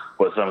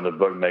what some of the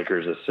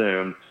bookmakers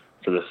assumed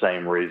for the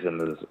same reason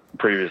as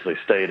previously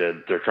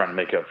stated. They're trying to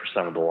make up for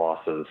some of the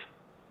losses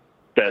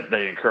that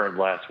they incurred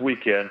last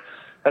weekend.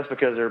 That's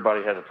because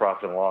everybody has a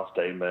profit and loss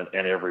statement,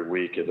 and every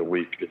week is a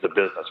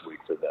business week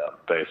for them,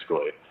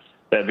 basically.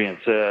 That being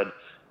said,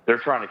 they're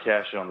trying to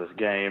cash in on this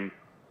game.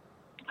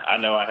 I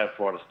know I had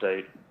Florida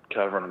State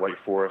covering Wake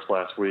Forest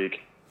last week.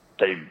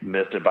 They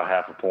missed it by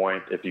half a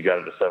point if you got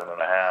it to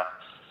 7.5.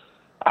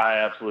 I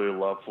absolutely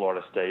love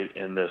Florida State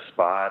in this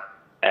spot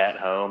at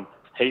home.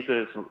 Hate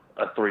that it's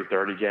a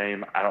 3:30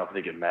 game. I don't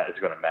think it's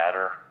going to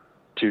matter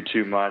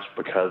too much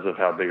because of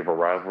how big of a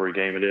rivalry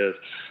game it is.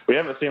 We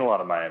haven't seen a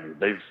lot of Miami.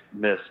 They've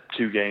missed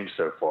 2 games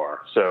so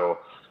far. So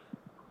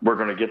we're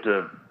going to get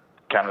to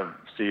kind of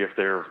see if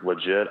they're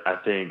legit. I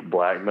think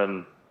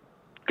Blackman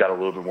got a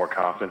little bit more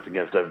confidence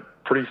against a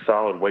pretty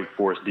solid Wake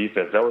Forest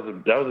defense. That was a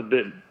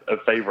bit a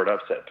favorite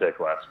upset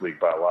pick last week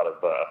by a lot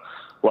of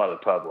the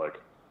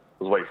public.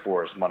 Was Wake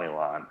Forest money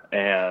line,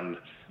 and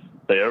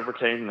they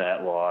overcame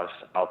that loss.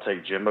 I'll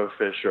take Jimbo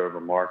Fisher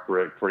over Mark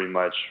Richt pretty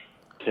much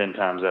 10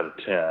 times out of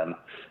 10,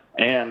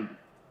 and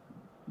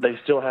they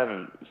still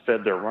haven't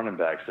fed their running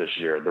backs this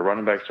year. The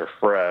running backs are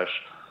fresh.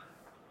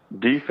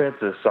 Defense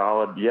is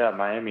solid. Yeah,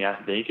 Miami, I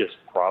think, is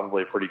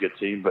probably a pretty good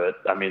team,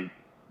 but, I mean,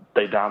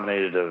 they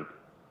dominated a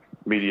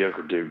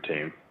mediocre Duke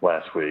team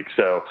last week.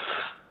 So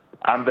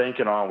I'm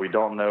banking on we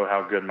don't know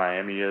how good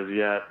Miami is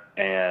yet,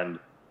 and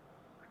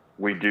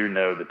we do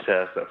know the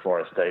test that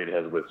Florida State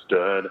has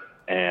withstood,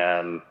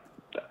 and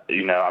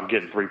I'm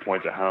getting 3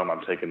 points at home.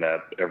 I'm taking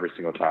that every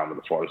single time with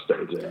the Florida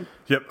State's in.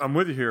 Yep, I'm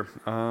with you here,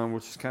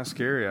 which is kind of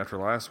scary after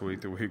last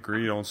week that we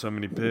agreed on so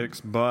many picks.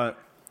 But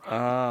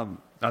I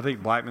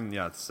think Blackman,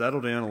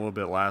 settled in a little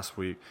bit last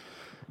week.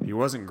 He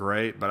wasn't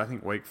great, but I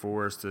think Wake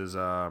Forest is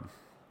I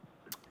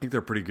think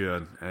they're pretty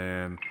good.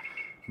 And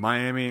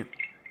Miami,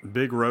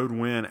 big road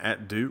win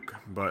at Duke,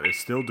 but it's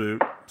still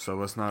Duke, so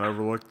let's not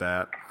overlook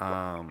that.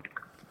 I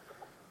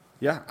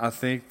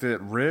think that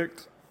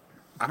Richt,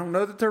 I don't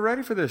know that they're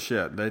ready for this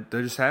yet.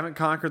 They just haven't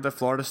conquered the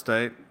Florida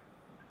State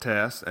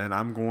test, and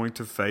I'm going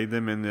to fade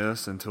them in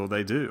this until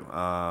they do.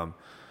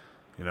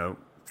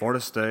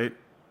 Florida State,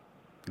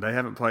 they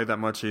haven't played that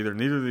much either.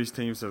 Neither of these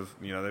teams have,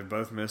 they've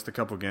both missed a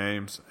couple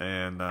games.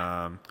 And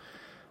I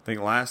think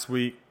last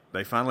week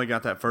they finally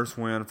got that first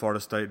win, Florida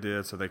State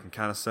did, so they can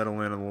kind of settle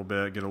in a little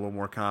bit, get a little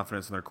more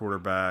confidence in their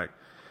quarterback.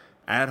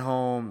 At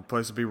home, the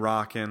place will be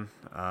rocking.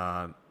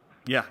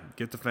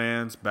 Get the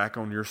fans back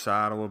on your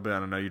side a little bit.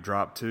 I know you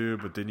dropped 2,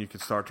 but then you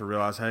could start to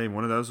realize, hey,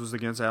 one of those was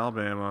against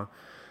Alabama.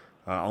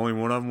 Only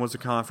one of them was a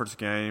conference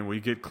game. We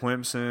get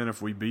Clemson.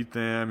 If we beat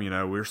them,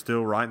 we're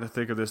still right in the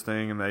thick of this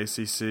thing in the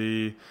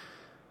ACC.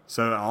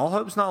 So all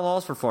hope's not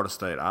lost for Florida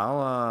State.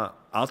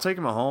 I'll take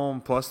them at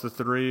home plus the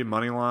 3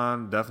 money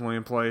line, definitely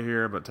in play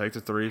here. But take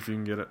the 3 if you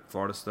can get it.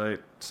 Florida State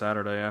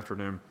Saturday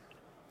afternoon.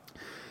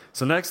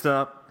 So next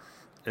up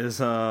is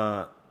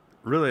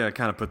really I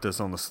kind of put this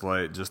on the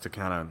slate just to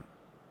kind of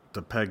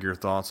to peg your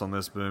thoughts on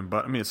this, Boone.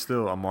 But, I mean, it's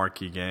still a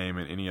marquee game,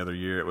 and any other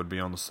year it would be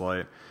on the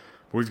slate.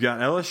 We've got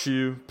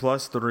LSU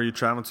 +3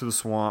 traveling to the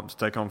Swamp to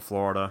take on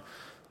Florida.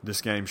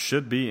 This game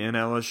should be in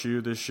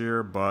LSU this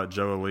year, but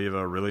Joe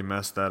Oliva really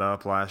messed that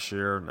up last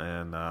year,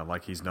 and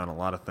like he's done a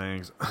lot of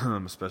things,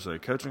 especially a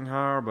coaching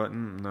hire, but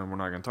no, we're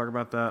not going to talk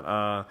about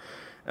that.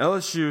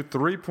 LSU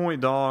 3-point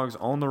dogs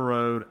on the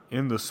road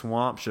in the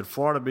Swamp. Should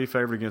Florida be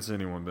favored against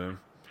anyone, Boone?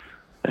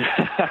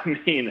 I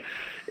mean,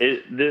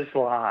 this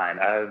line,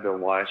 I've been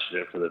watching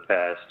it for the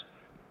past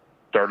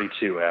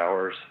 32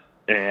 hours,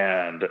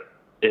 and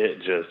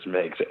it just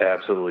makes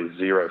absolutely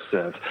zero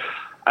sense.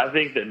 I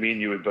think that me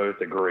and you would both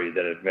agree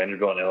that if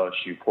Vanderbilt and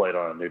LSU played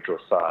on a neutral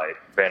site,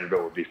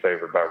 Vanderbilt would be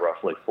favored by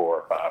roughly 4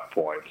 or 5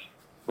 points,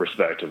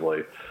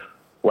 respectively.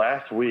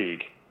 Last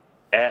week,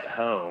 at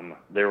home,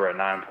 they were a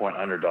 9-point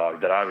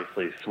underdog that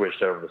obviously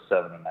switched over to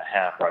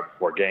 7.5 right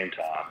before game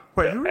time.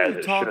 Wait, who are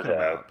you talking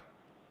about?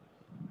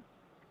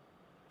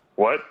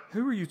 What?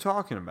 Who are you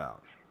talking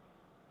about?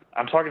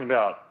 I'm talking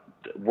about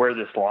where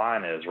this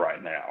line is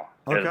right now.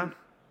 Okay. And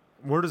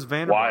where does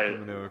Vanderbilt come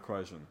into the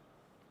equation?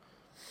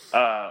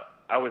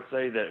 I would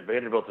say that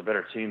Vanderbilt's a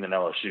better team than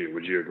LSU.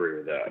 Would you agree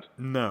with that?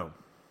 No.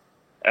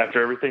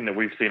 After everything that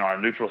we've seen on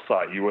a neutral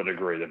site, you wouldn't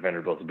agree that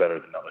Vanderbilt's better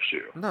than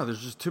LSU? No,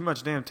 there's just too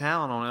much damn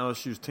talent on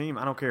LSU's team.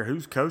 I don't care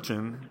who's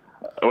coaching.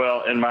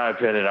 Well, in my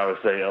opinion, I would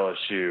say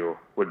LSU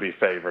would be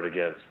favored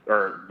against,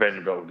 or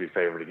Vanderbilt would be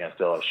favored against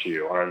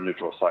LSU on a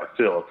neutral site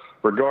field.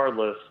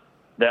 Regardless,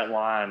 that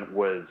line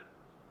was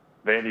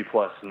Vandy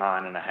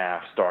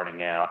 +9.5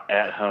 starting out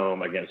at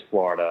home against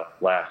Florida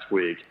last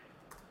week,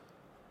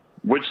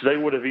 which they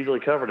would have easily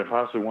covered and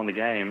possibly won the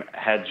game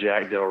had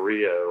Jack Del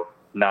Rio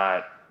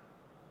not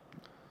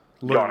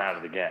gone out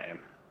of the game.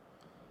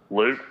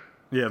 Luke?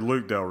 Yeah,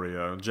 Luke Del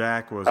Rio.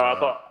 Jack was. I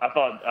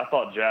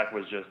thought Jack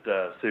was just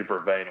super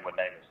vain and would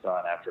name his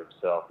son after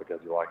himself because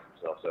he likes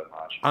himself so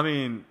much. I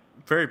mean,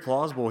 very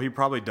plausible. He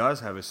probably does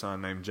have a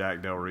son named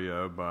Jack Del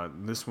Rio,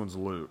 but this one's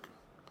Luke.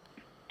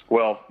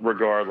 Well,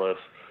 regardless,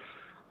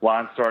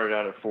 line started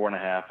out at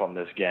 4.5 on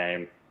this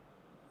game.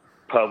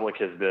 Public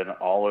has been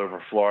all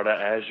over Florida,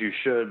 as you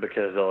should,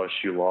 because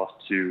LSU lost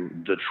to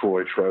the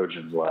Troy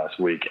Trojans last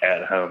week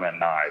at home at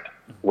night,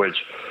 which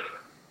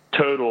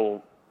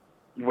total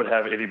would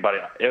have anybody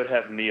 – it would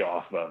have me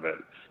off of it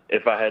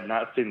if I had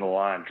not seen the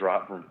line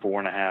drop from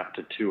 4.5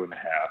 to 2.5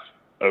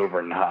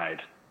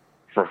 overnight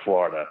for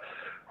Florida.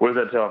 What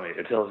does that tell me?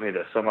 It tells me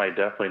that somebody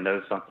definitely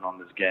knows something on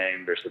this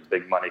game. There's some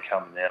big money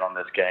coming in on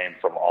this game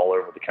from all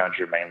over the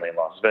country, mainly in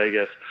Las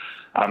Vegas.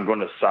 I'm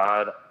going to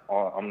side –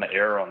 I'm the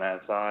error on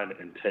that side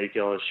and take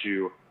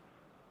LSU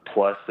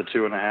plus the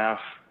 2.5.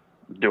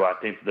 Do I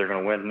think that they're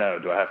going to win? No.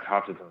 Do I have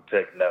confidence in the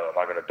pick? No. Am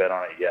I going to bet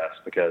on it? Yes,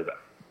 because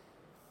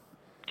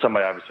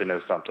somebody obviously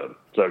knows something.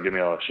 So give me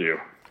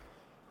LSU.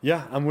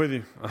 Yeah, I'm with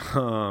you.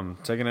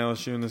 Taking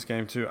LSU in this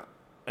game too.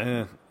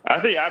 I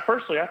think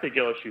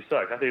LSU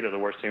sucks. I think they're the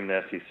worst team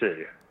in the SEC.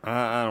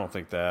 I don't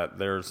think that.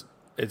 There's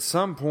at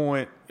some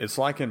point, it's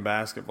like in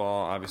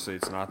basketball. Obviously,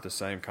 it's not the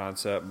same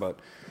concept, but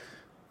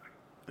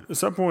at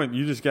some point,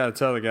 you just got to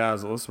tell the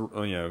guys,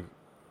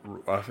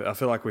 I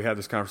feel like we have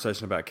this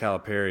conversation about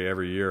Calipari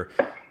every year.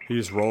 He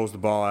just rolls the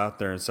ball out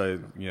there and say,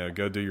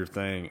 go do your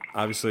thing.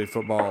 Obviously,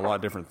 football, a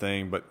lot different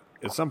thing, but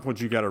at some point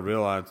you got to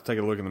realize, take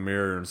a look in the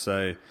mirror and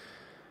say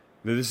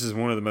that this is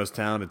one of the most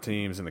talented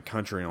teams in the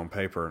country on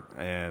paper.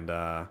 And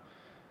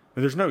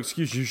there's no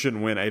excuse you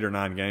shouldn't win 8 or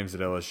 9 games at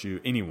LSU,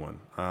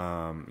 anyone.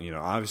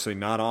 Obviously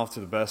not off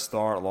to the best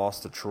start,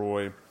 lost to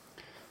Troy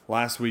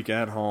last week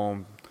at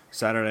home,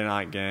 Saturday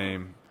night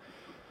game.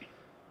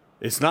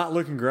 It's not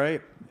looking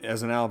great.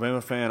 As an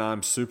Alabama fan,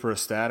 I'm super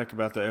ecstatic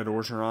about the Ed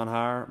Orgeron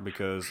hire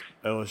because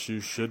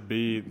LSU should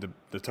be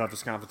the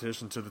toughest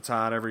competition to the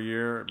Tide every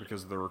year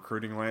because of the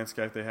recruiting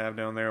landscape they have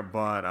down there.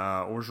 But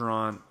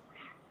Orgeron,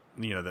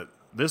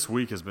 this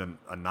week has been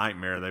a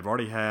nightmare. They've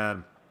already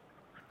had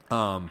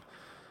 2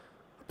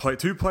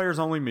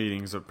 players-only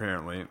meetings,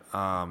 apparently.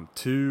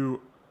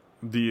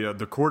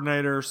 The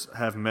coordinators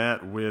have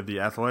met with the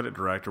athletic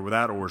director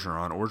without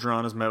Orgeron.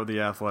 Orgeron has met with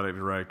the athletic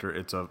director.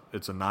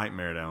 It's a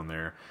nightmare down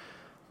there.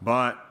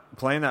 But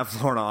playing that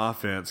Florida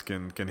offense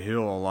can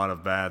heal a lot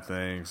of bad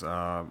things.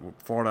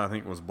 Florida, I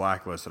think, was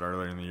blacklisted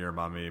earlier in the year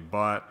by me.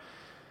 But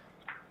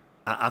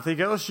I think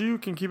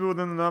LSU can keep it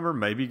within the number,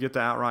 maybe get the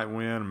outright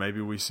win. Maybe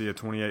we see a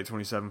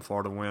 28-27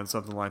 Florida win,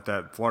 something like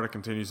that. Florida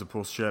continues to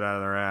pull shit out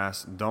of their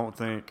ass. Don't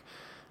think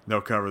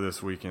they'll cover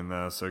this weekend,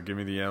 though. So give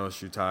me the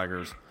LSU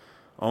Tigers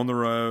on the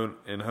road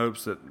in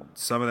hopes that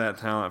some of that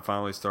talent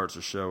finally starts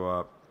to show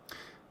up.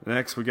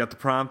 Next, we got the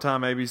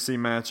primetime ABC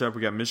matchup.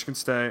 We got Michigan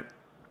State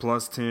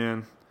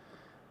 +10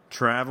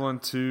 traveling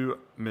to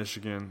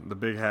Michigan, the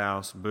big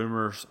house,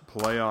 Boomers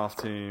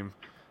playoff team,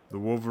 the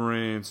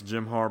Wolverines,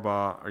 Jim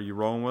Harbaugh. Are you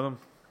rolling with them?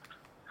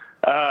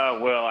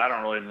 Well, I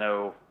don't really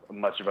know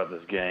much about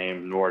this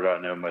game, nor do I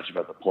know much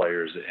about the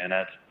players in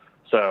it.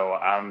 So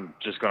I'm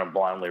just going to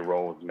blindly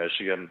roll with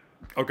Michigan.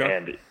 Okay.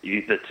 And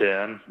eat the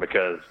 10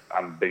 because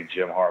I'm a big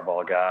Jim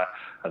Harbaugh guy.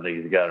 I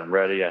think he's got him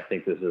ready. I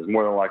think this is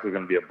more than likely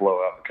going to be a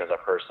blowout because I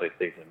personally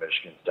think that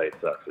Michigan State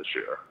sucks this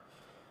year.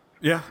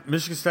 Yeah,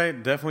 Michigan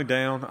State definitely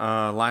down.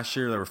 Last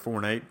year they were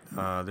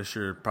 4-8. This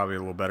year probably a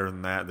little better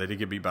than that. They did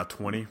get beat by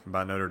 20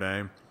 by Notre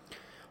Dame.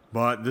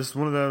 But this is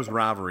one of those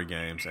rivalry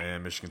games,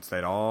 and Michigan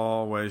State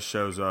always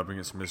shows up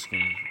against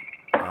Michigan.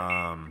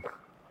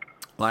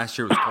 Last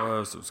year it was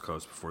close. It was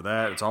close before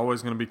that. It's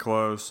always going to be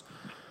close.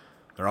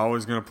 They're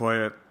always going to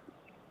play it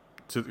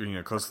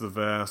close to the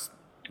vest.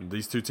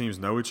 These two teams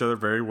know each other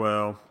very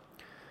well.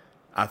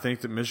 I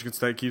think that Michigan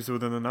State keeps it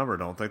within the number.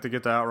 Don't think they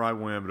get the outright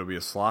win, but it'll be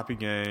a sloppy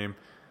game.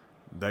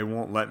 They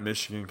won't let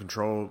Michigan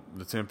control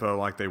the tempo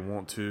like they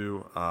want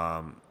to.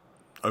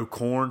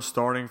 O'Korn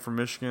starting for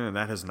Michigan, and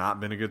that has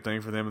not been a good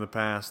thing for them in the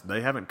past.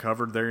 They haven't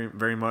covered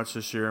very much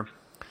this year.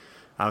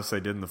 Obviously,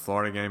 they did in the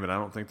Florida game, but I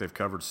don't think they've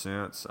covered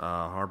since.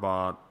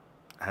 Harbaugh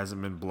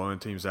hasn't been blowing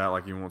teams out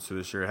like he wants to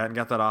this year. Hadn't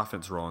got that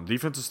offense rolling.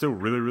 Defense is still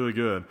really, really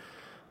good,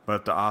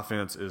 but the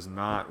offense is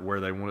not where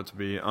they want it to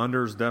be.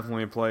 Under's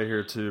definitely in play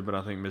here too, but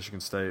I think Michigan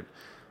State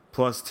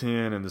plus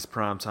 10 in this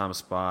primetime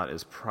spot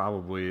is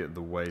probably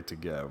the way to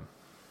go.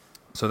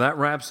 So that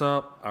wraps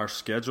up our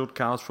scheduled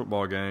college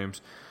football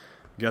games.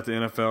 We got the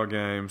NFL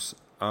games.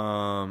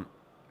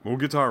 We'll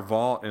get to our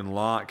vault and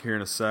lock here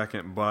in a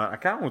second, but I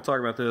kind of want to talk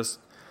about this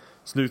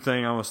new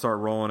thing I'm going to start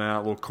rolling out,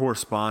 a little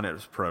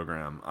correspondence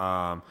program.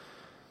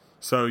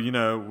 So,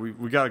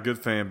 we got a good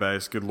fan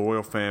base, good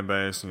loyal fan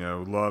base.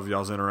 Love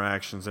y'all's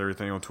interactions,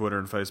 everything on Twitter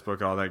and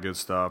Facebook, all that good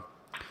stuff.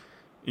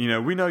 We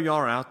know y'all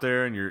are out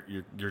there and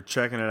you're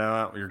checking it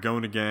out. You're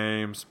going to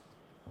games.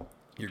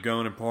 You're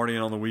going and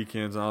partying on the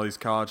weekends in all these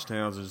college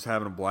towns and just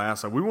having a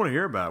blast. We want to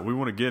hear about it. We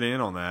want to get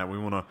in on that. We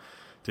want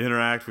to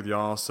interact with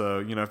y'all. So,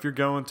 if you're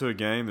going to a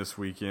game this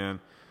weekend,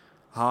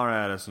 holler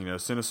at us,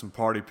 send us some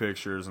party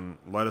pictures and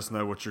let us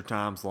know what your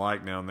time's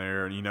like down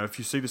there. And, if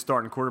you see the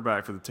starting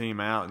quarterback for the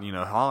team out,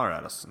 holler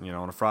at us.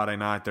 On a Friday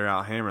night, they're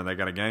out hammering. They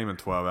got a game in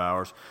 12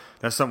 hours.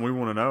 That's something we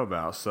want to know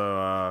about.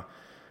 So,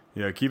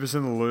 keep us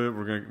in the loop.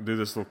 We're going to do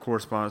this little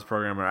correspondence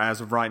program.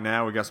 As of right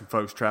now, we got some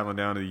folks traveling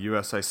down to the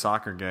USA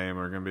soccer game.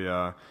 We're going to be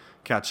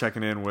kind of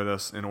checking in with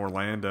us in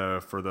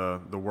Orlando for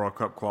the World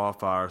Cup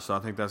qualifier. So I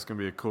think that's going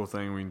to be a cool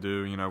thing we can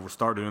do. We'll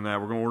start doing that.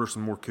 We're going to order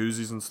some more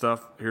koozies and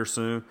stuff here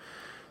soon.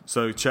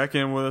 So check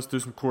in with us, do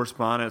some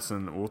correspondence,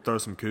 and we'll throw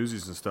some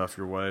koozies and stuff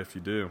your way if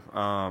you do.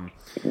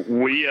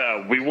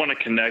 We want to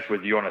connect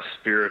with you on a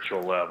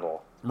spiritual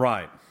level.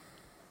 Right.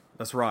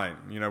 That's right.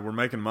 We're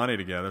making money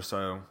together,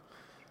 so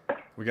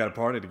we got to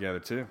party together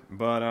too.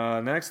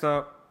 But next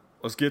up,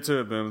 let's get to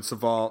it, Ben. It's the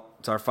vault.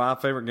 It's our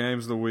 5 favorite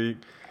games of the week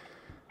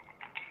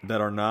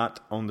that are not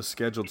on the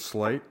scheduled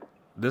slate.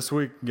 This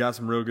week, got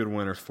some real good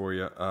winners for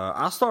you.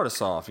 I'll start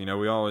us off. We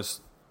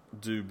always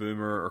do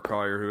Boomer or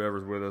Collier,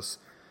 whoever's with us,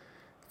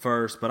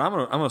 first, but I'm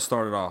gonna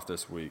start it off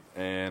this week,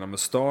 and I'm gonna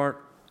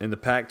start in the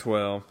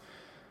Pac-12.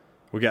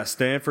 We got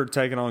Stanford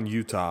taking on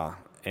Utah,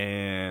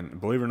 and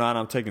believe it or not,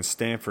 I'm taking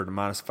Stanford to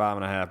minus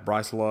 5.5.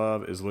 Bryce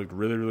Love has looked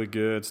really, really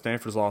good.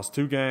 Stanford's lost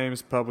 2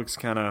 games. Public's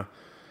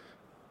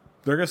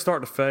they're gonna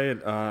start to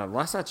fade.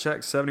 Last I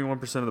checked,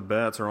 71% of the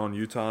bets are on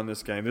Utah in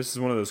this game. This is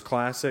one of those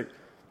classic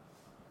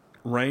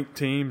ranked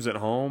teams at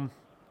home,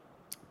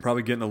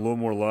 probably getting a little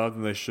more love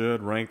than they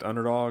should. Ranked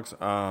underdogs.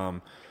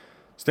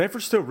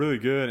 Stanford's still really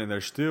good, and they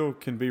still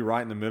can be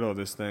right in the middle of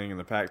this thing in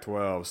the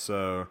Pac-12.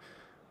 So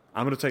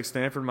I'm going to take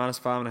Stanford minus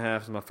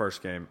 5.5 as my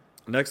first game.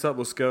 Next up,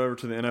 let's go over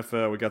to the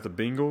NFL. We got the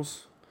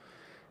Bengals,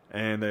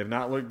 and they've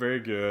not looked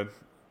very good,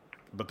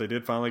 but they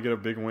did finally get a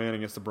big win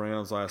against the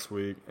Browns last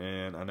week.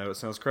 And I know it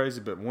sounds crazy,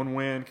 but one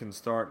win can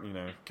start,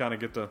 kind of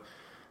get the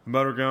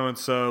motor going.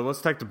 So let's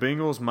take the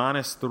Bengals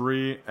minus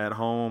 3 at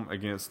home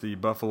against the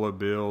Buffalo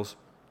Bills.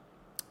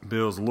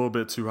 Bills a little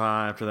bit too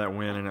high after that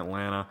win in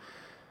Atlanta.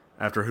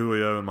 After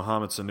Julio and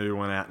Mohamed Sanu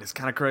went out. And it's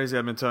kind of crazy.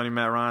 I've been telling you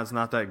Matt Ryan's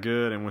not that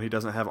good, and when he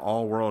doesn't have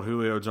all-world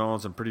Julio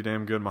Jones and pretty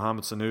damn good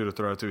Mohamed Sanu to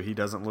throw to, he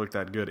doesn't look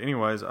that good.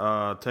 Anyways,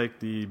 take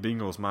the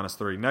Bengals minus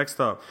 3.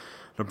 Next up,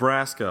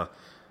 Nebraska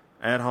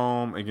at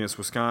home against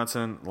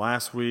Wisconsin.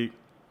 Last week,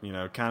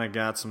 kind of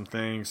got some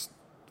things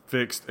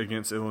fixed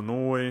against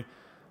Illinois.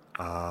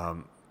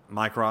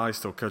 Mike Riley's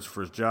still coaching for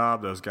his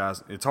job. Those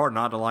guys, it's hard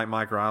not to like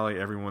Mike Riley.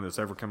 Everyone that's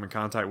ever come in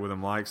contact with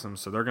him likes him,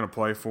 so they're going to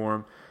play for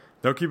him.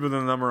 They'll keep within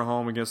the number at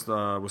home against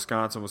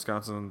Wisconsin.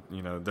 Wisconsin,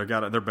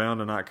 they're bound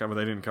to not cover.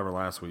 They didn't cover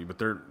last week, but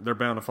they're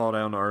bound to fall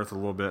down to earth a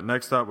little bit.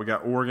 Next up, we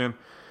got Oregon,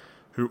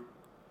 who,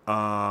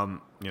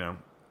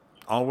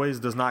 always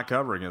does not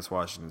cover against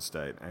Washington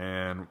State,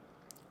 and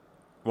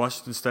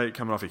Washington State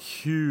coming off a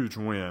huge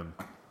win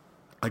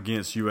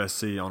against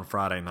USC on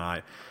Friday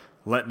night.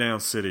 Letdown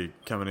city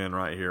coming in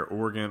right here.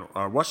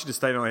 Washington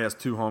State only has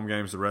 2 home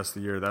games the rest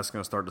of the year. That's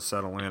going to start to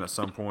settle in at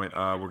some point.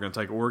 We're going to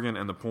take Oregon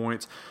and the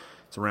points.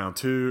 It's around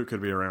 2. It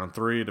could be around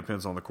 3. It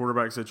depends on the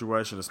quarterback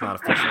situation. It's not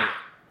officially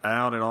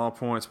out at all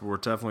points, but we're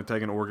definitely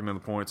taking Oregon in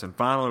the points. And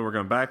finally, we're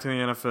going back to the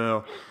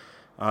NFL.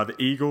 The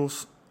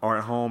Eagles are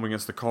at home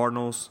against the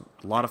Cardinals.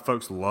 A lot of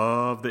folks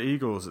love the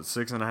Eagles at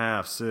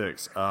 6.5,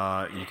 6.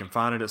 You can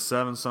find it at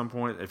 7 some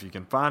point. If you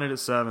can find it at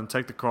 7,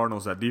 take the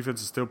Cardinals. That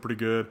defense is still pretty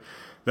good.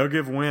 They'll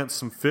give Wentz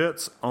some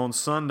fits on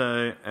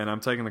Sunday, and I'm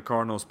taking the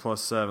Cardinals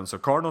plus 7. So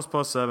Cardinals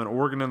plus 7,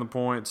 Oregon in the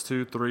points,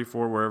 2, 3,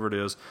 4, wherever it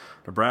is.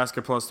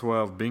 Nebraska plus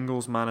 12,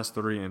 Bengals minus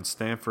 3, and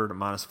Stanford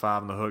minus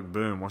 5 in the hook.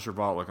 Boom. What's your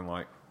vault looking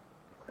like?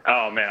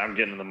 Oh, man, I'm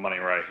getting the money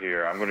right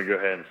here. I'm going to go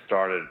ahead and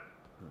start it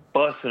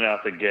busting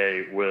out the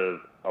gate with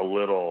a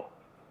little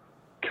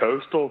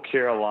Coastal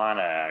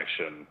Carolina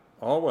action.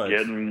 Always.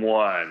 Getting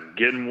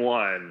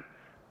one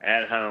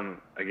at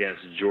home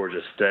against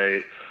Georgia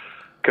State.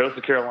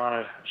 Coastal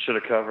Carolina should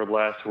have covered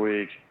last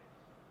week.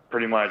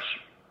 Pretty much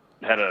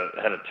had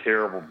a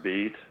terrible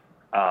beat.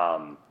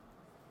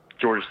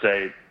 Georgia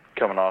State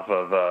coming off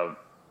of a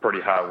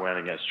pretty high win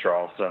against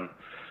Charleston.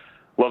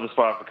 Love the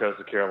spot for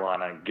Coastal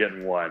Carolina.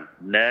 Getting one.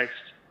 Next,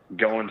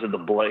 going to the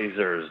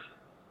Blazers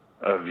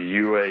of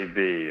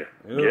UAB.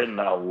 Ew. Getting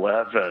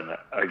 11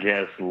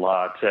 against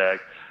La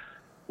Tech.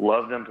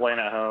 Love them playing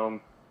at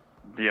home.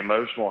 The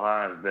emotional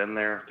high has been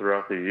there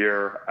throughout the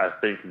year. I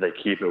think they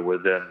keep it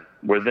within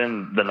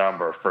the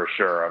number for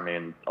sure. I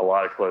mean, a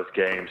lot of close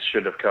games.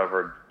 Should have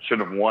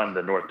won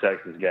the North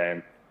Texas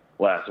game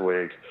last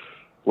week.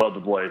 Love the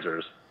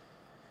Blazers.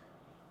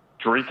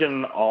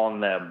 Drinking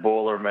on that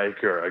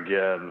Boilermaker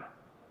again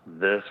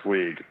this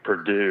week.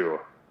 Purdue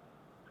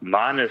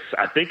minus,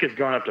 I think it's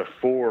gone up to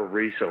 4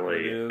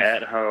 recently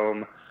at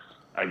home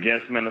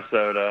against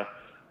Minnesota.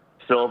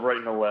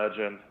 Celebrating the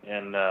legend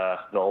and the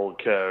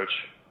old coach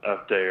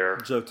up there,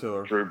 Joe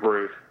Tiller. Drew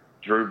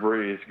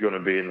Brees going to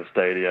be in the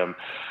stadium.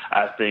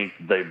 I think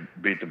they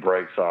beat the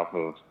brakes off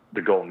of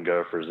the Golden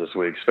Gophers this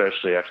week,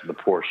 especially after the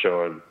poor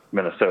showing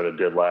Minnesota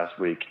did last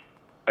week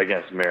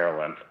against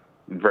Maryland.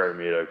 Very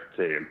mediocre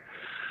team.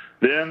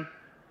 Then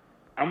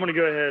I'm going to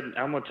go ahead and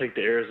I'm going to take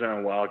the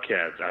Arizona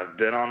Wildcats. I've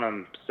been on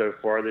them so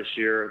far this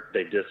year.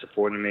 They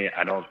disappointed me.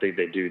 I don't think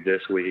they do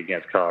this week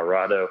against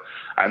Colorado.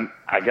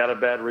 I got a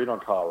bad read on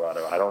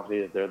Colorado. I don't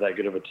think that they're that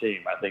good of a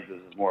team. I think this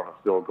is more of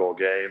a field goal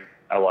game.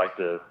 I like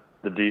the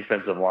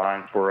defensive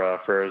line for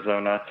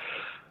Arizona.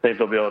 I think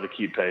they'll be able to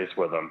keep pace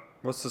with them.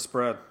 What's the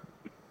spread?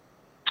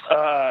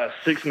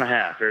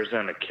 6.5.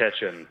 Arizona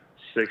catching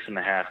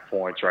 6.5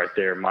 points right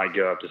there. Might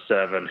go up to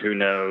 7. Who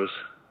knows?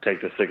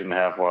 Take the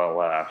 6.5 while it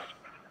lasts.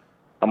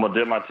 I'm going to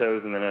dip my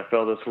toes in the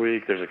NFL this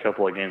week. There's a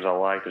couple of games I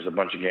like. There's a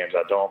bunch of games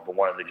I don't. But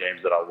one of the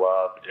games that I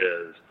love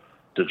is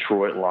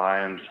Detroit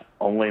Lions,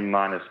 only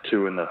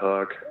 -2 in the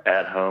hook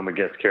at home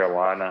against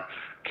Carolina.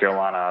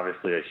 Carolina,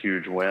 obviously, a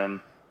huge win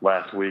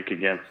last week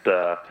against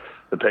the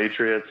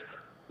Patriots.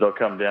 They'll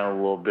come down a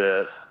little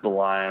bit. The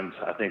Lions,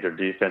 I think their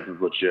defense is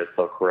legit.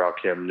 They'll corral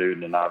Cam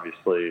Newton, and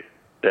obviously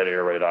that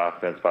air raid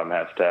offense by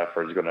Matt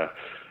Stafford is going to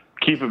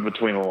keep it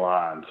between the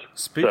lines.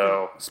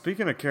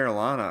 Speaking of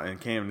Carolina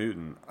and Cam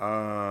Newton,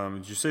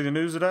 did you see the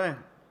news today?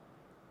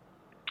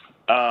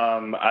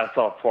 I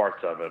saw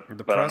parts of it,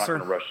 but I'm not going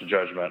to rush to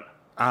judgment.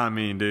 I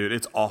mean, dude,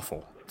 it's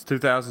awful. It's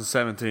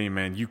 2017,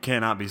 man. You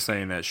cannot be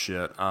saying that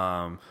shit.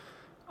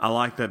 I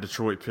like that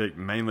Detroit pick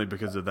mainly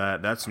because of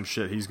that. That's some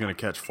shit he's going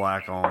to catch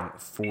flack on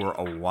for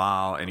a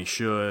while, and he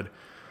should.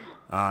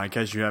 In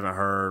case you haven't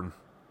heard,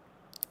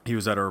 he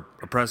was at a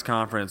press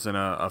conference, and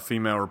a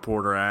female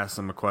reporter asked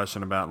him a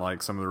question about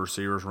like some of the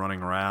receivers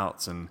running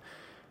routes, and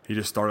he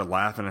just started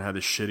laughing and had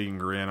this shitty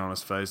grin on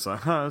his face,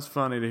 like, it's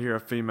funny to hear a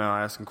female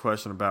asking a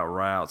question about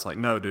routes. Like,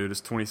 no, dude, it's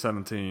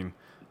 2017.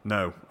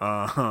 No.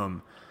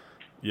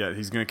 Yeah,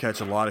 he's going to catch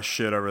a lot of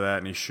shit over that,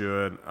 and he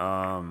should.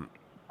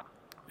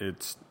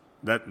 It's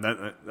that's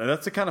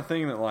the kind of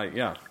thing that, like,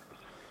 yeah,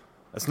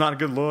 that's not a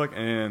good look,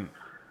 and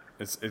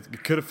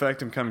it could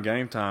affect him come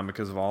game time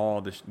because of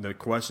all the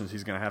questions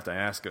he's going to have to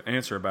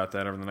answer about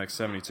that over the next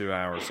 72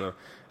 hours. So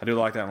I do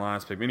like that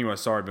Lions pick. But anyway,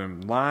 sorry,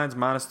 Boom. Lions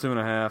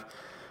 -2.5.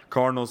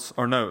 Cardinals,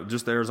 or no,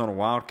 just the Arizona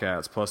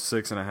Wildcats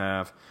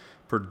 +6.5.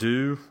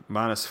 Purdue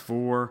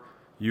 -4.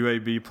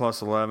 UAB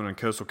 +11, and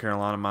Coastal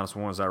Carolina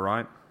 -1. Is that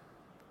right?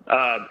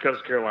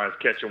 Coastal Carolina's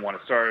catching one.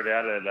 It started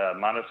out at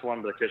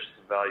 -1, but they're catching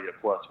some value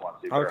at +1.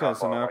 Okay,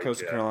 so now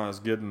Coastal Carolina's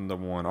getting the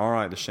one. All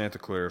right, the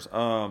Chanticleers.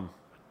 So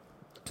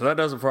that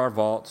does it for our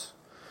vaults.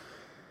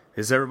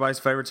 It's everybody's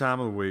favorite time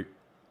of the week.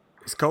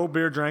 It's cold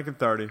beer drinking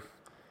 30.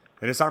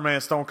 And it's our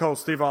man Stone Cold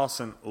Steve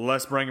Austin.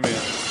 Let's bring him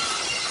in.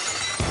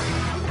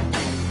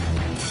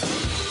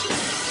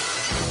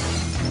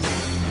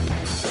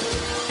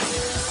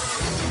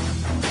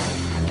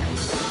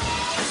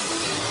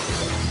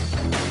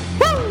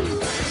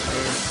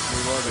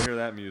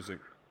 That music.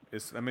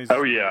 That means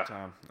oh, yeah.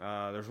 Time.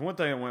 There's one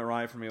thing that went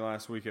right for me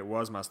last week. It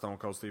was my Stone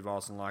Cold Steve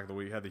Austin lock of the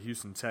week. Had the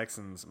Houston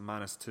Texans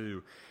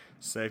 -2.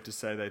 Safe to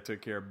say they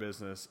took care of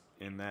business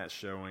in that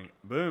showing.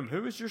 Boom.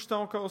 Who is your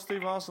Stone Cold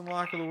Steve Austin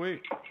lock of the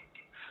week?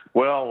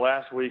 Well,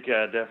 last week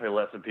I definitely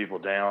let some people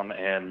down,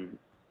 and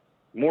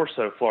more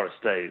so Florida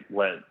State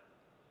let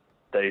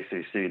the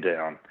ACC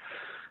down.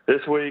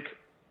 This week,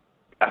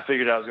 I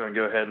figured I was going to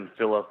go ahead and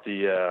fill up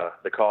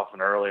the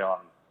coffin early on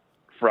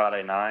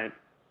Friday night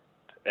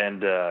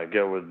and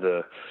go with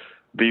the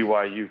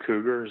BYU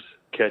Cougars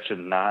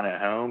catching 9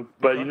 at home.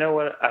 But you know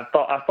what? I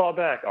thought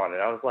back on it.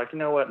 I was like, you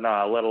know what? No,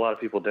 I let a lot of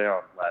people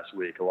down last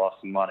week. I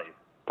lost some money,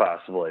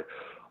 possibly,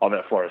 on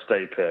that Florida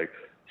State pick.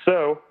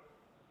 So,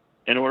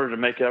 in order to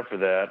make up for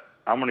that,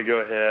 I'm going to go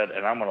ahead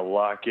and I'm going to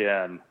lock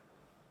in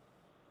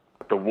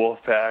the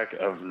Wolfpack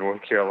of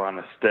North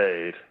Carolina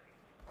State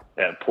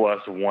at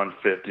plus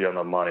 150 on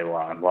the money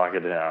line. Lock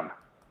it in.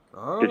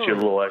 Oh. Get you a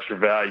little extra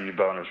value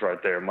bonus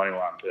right there, money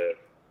line pick.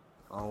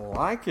 I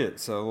like it.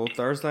 So a little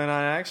Thursday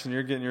night action.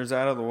 You're getting yours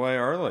out of the way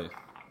early.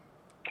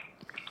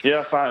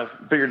 Yeah, fine.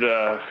 I figured,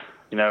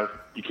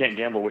 you can't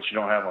gamble what you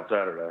don't have on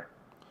Saturday.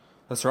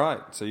 That's right.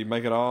 So you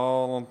make it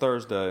all on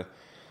Thursday.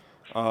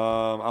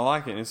 I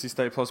like it. NC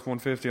State plus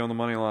 150 on the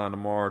money line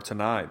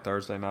tonight,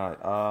 Thursday night.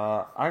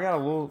 I got a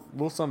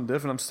little something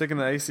different. I'm sticking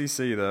to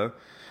ACC, though.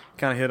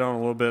 Kind of hit on a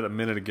little bit a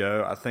minute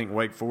ago. I think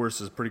Wake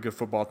Forest is a pretty good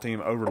football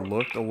team,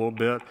 overlooked a little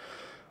bit.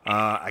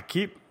 I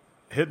keep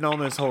hitting on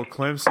this whole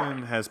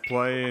Clemson has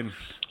played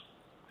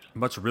a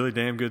bunch of really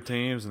damn good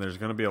teams, and there's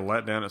going to be a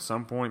letdown at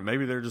some point.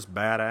 Maybe they're just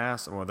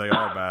badass. Well, they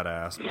are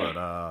badass,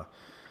 but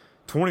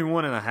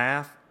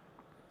 21.5,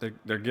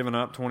 they're giving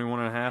up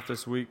 21.5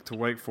 this week to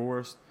Wake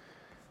Forest.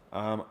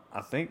 I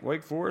think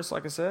Wake Forest,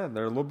 like I said,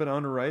 they're a little bit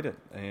underrated,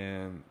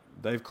 and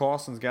Dave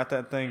Clawson's got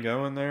that thing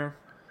going there.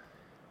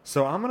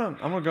 So I'm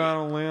gonna go out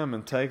on a limb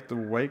and take the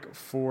Wake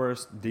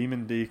Forest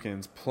Demon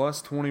Deacons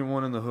plus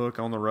 21 in the hook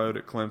on the road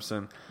at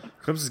Clemson.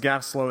 Clemson's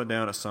got to slow it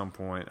down at some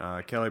point.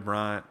 Kelly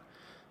Bryant,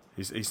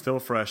 he's still a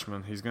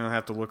freshman. He's going to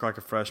have to look like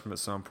a freshman at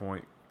some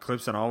point.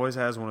 Clemson always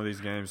has one of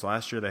these games.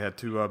 Last year they had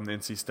two of them,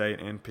 NC State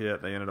and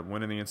Pitt. They ended up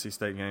winning the NC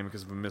State game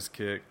because of a missed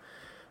kick.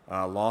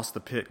 Lost the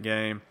Pitt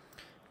game.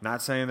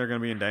 Not saying they're going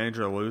to be in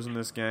danger of losing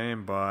this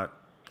game, but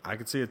I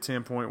could see a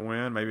 10-point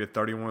win, maybe a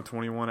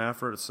 31-21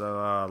 effort.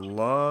 So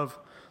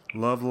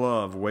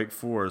love Wake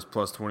Forest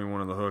plus 21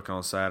 in the hook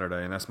on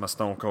Saturday, and that's my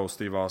Stone Cold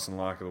Steve Austin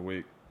lock of the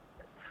week.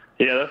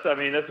 Yeah, that's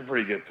a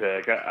pretty good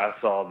pick. I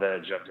saw that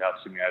it jumped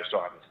out to me. I just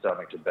don't have the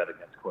stomach to bet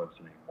against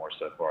Clemson anymore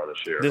so far this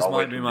year. This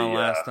might be my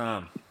last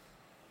time.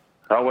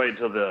 I'll wait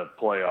until the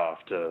playoff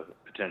to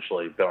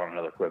potentially bet on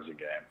another Clemson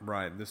game.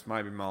 Right. This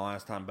might be my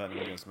last time betting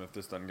against them if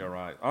this doesn't go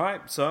right. All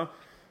right, so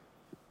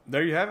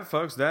there you have it,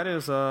 folks.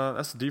 That's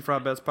the Deep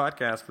Fried Bets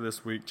podcast for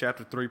this week,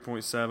 Chapter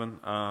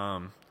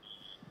 3.7.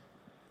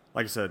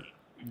 Like I said,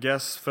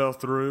 guests fell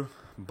through,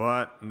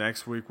 but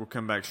next week we'll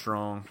come back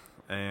strong,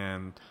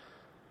 and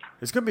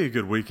it's going to be a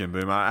good weekend,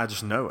 Boom. I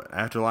just know it.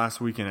 After last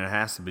weekend, it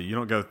has to be. You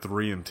don't go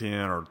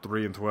 3-10 or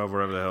 3-12,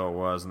 whatever the hell it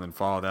was, and then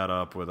follow that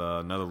up with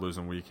another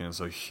losing weekend.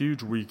 So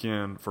huge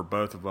weekend for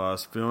both of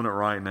us. Feeling it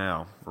right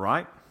now,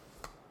 right?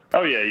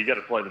 Oh, yeah, you got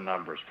to play the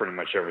numbers pretty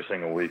much every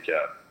single weekend.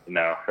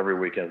 Every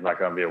weekend's not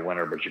going to be a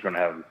winner, but you're going to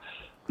have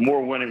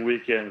more winning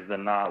weekends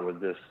than not with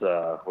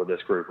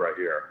this group right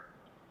here.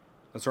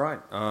 That's right.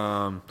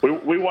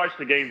 We watch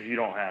the games you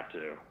don't have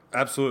to.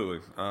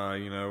 Absolutely.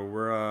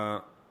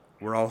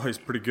 We're always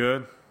pretty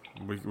good.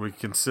 We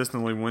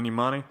consistently win you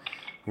money.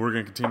 We're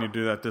going to continue to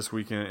do that this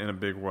weekend in a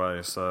big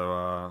way.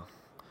 So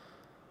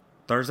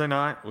Thursday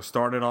night, we'll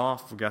start it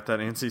off. We got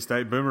that NC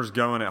State. Boomer's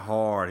going it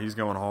hard. He's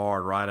going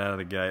hard right out of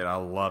the gate. I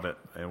love it,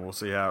 and we'll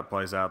see how it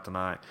plays out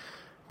tonight.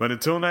 But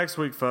until next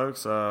week,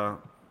 folks,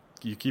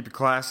 you keep it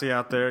classy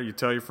out there. You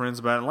tell your friends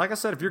about it. And like I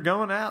said, if you're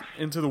going out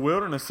into the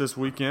wilderness this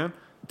weekend,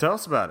 tell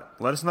us about it.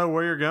 Let us know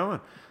where you're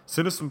going.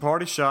 Send us some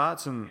party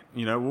shots, and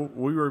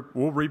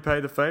we'll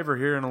repay the favor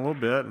here in a little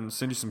bit and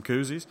send you some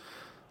koozies.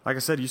 Like I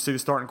said, you see the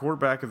starting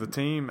quarterback of the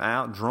team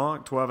out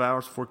drunk 12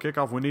 hours before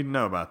kickoff. We need to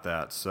know about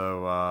that.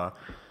 So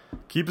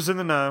keep us in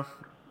the know.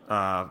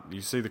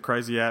 You see the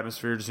crazy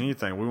atmosphere, just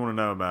anything. We want to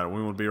know about it.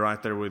 We want to be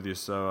right there with you.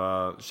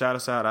 So shout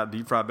us out at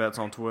Deep Fried Bets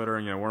on Twitter.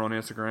 We're on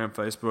Instagram,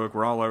 Facebook.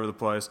 We're all over the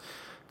place.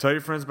 Tell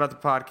your friends about the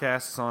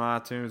podcast. It's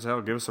on iTunes.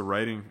 Hell, give us a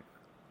rating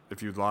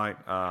if you'd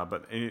like.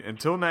 But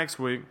until next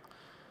week,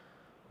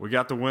 we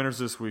got the winners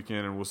this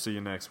weekend, and we'll see you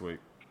next week.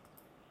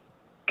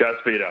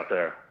 Godspeed out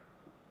there.